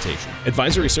implementation.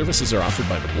 Advisory services are offered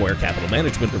by McGuire Capital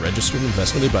Management, a registered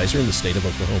investment advisor in the state of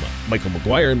Oklahoma. Michael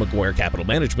McGuire and McGuire Capital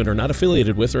Management are not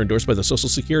affiliated with or endorsed by the Social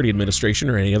Security Administration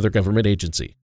or any other government agency.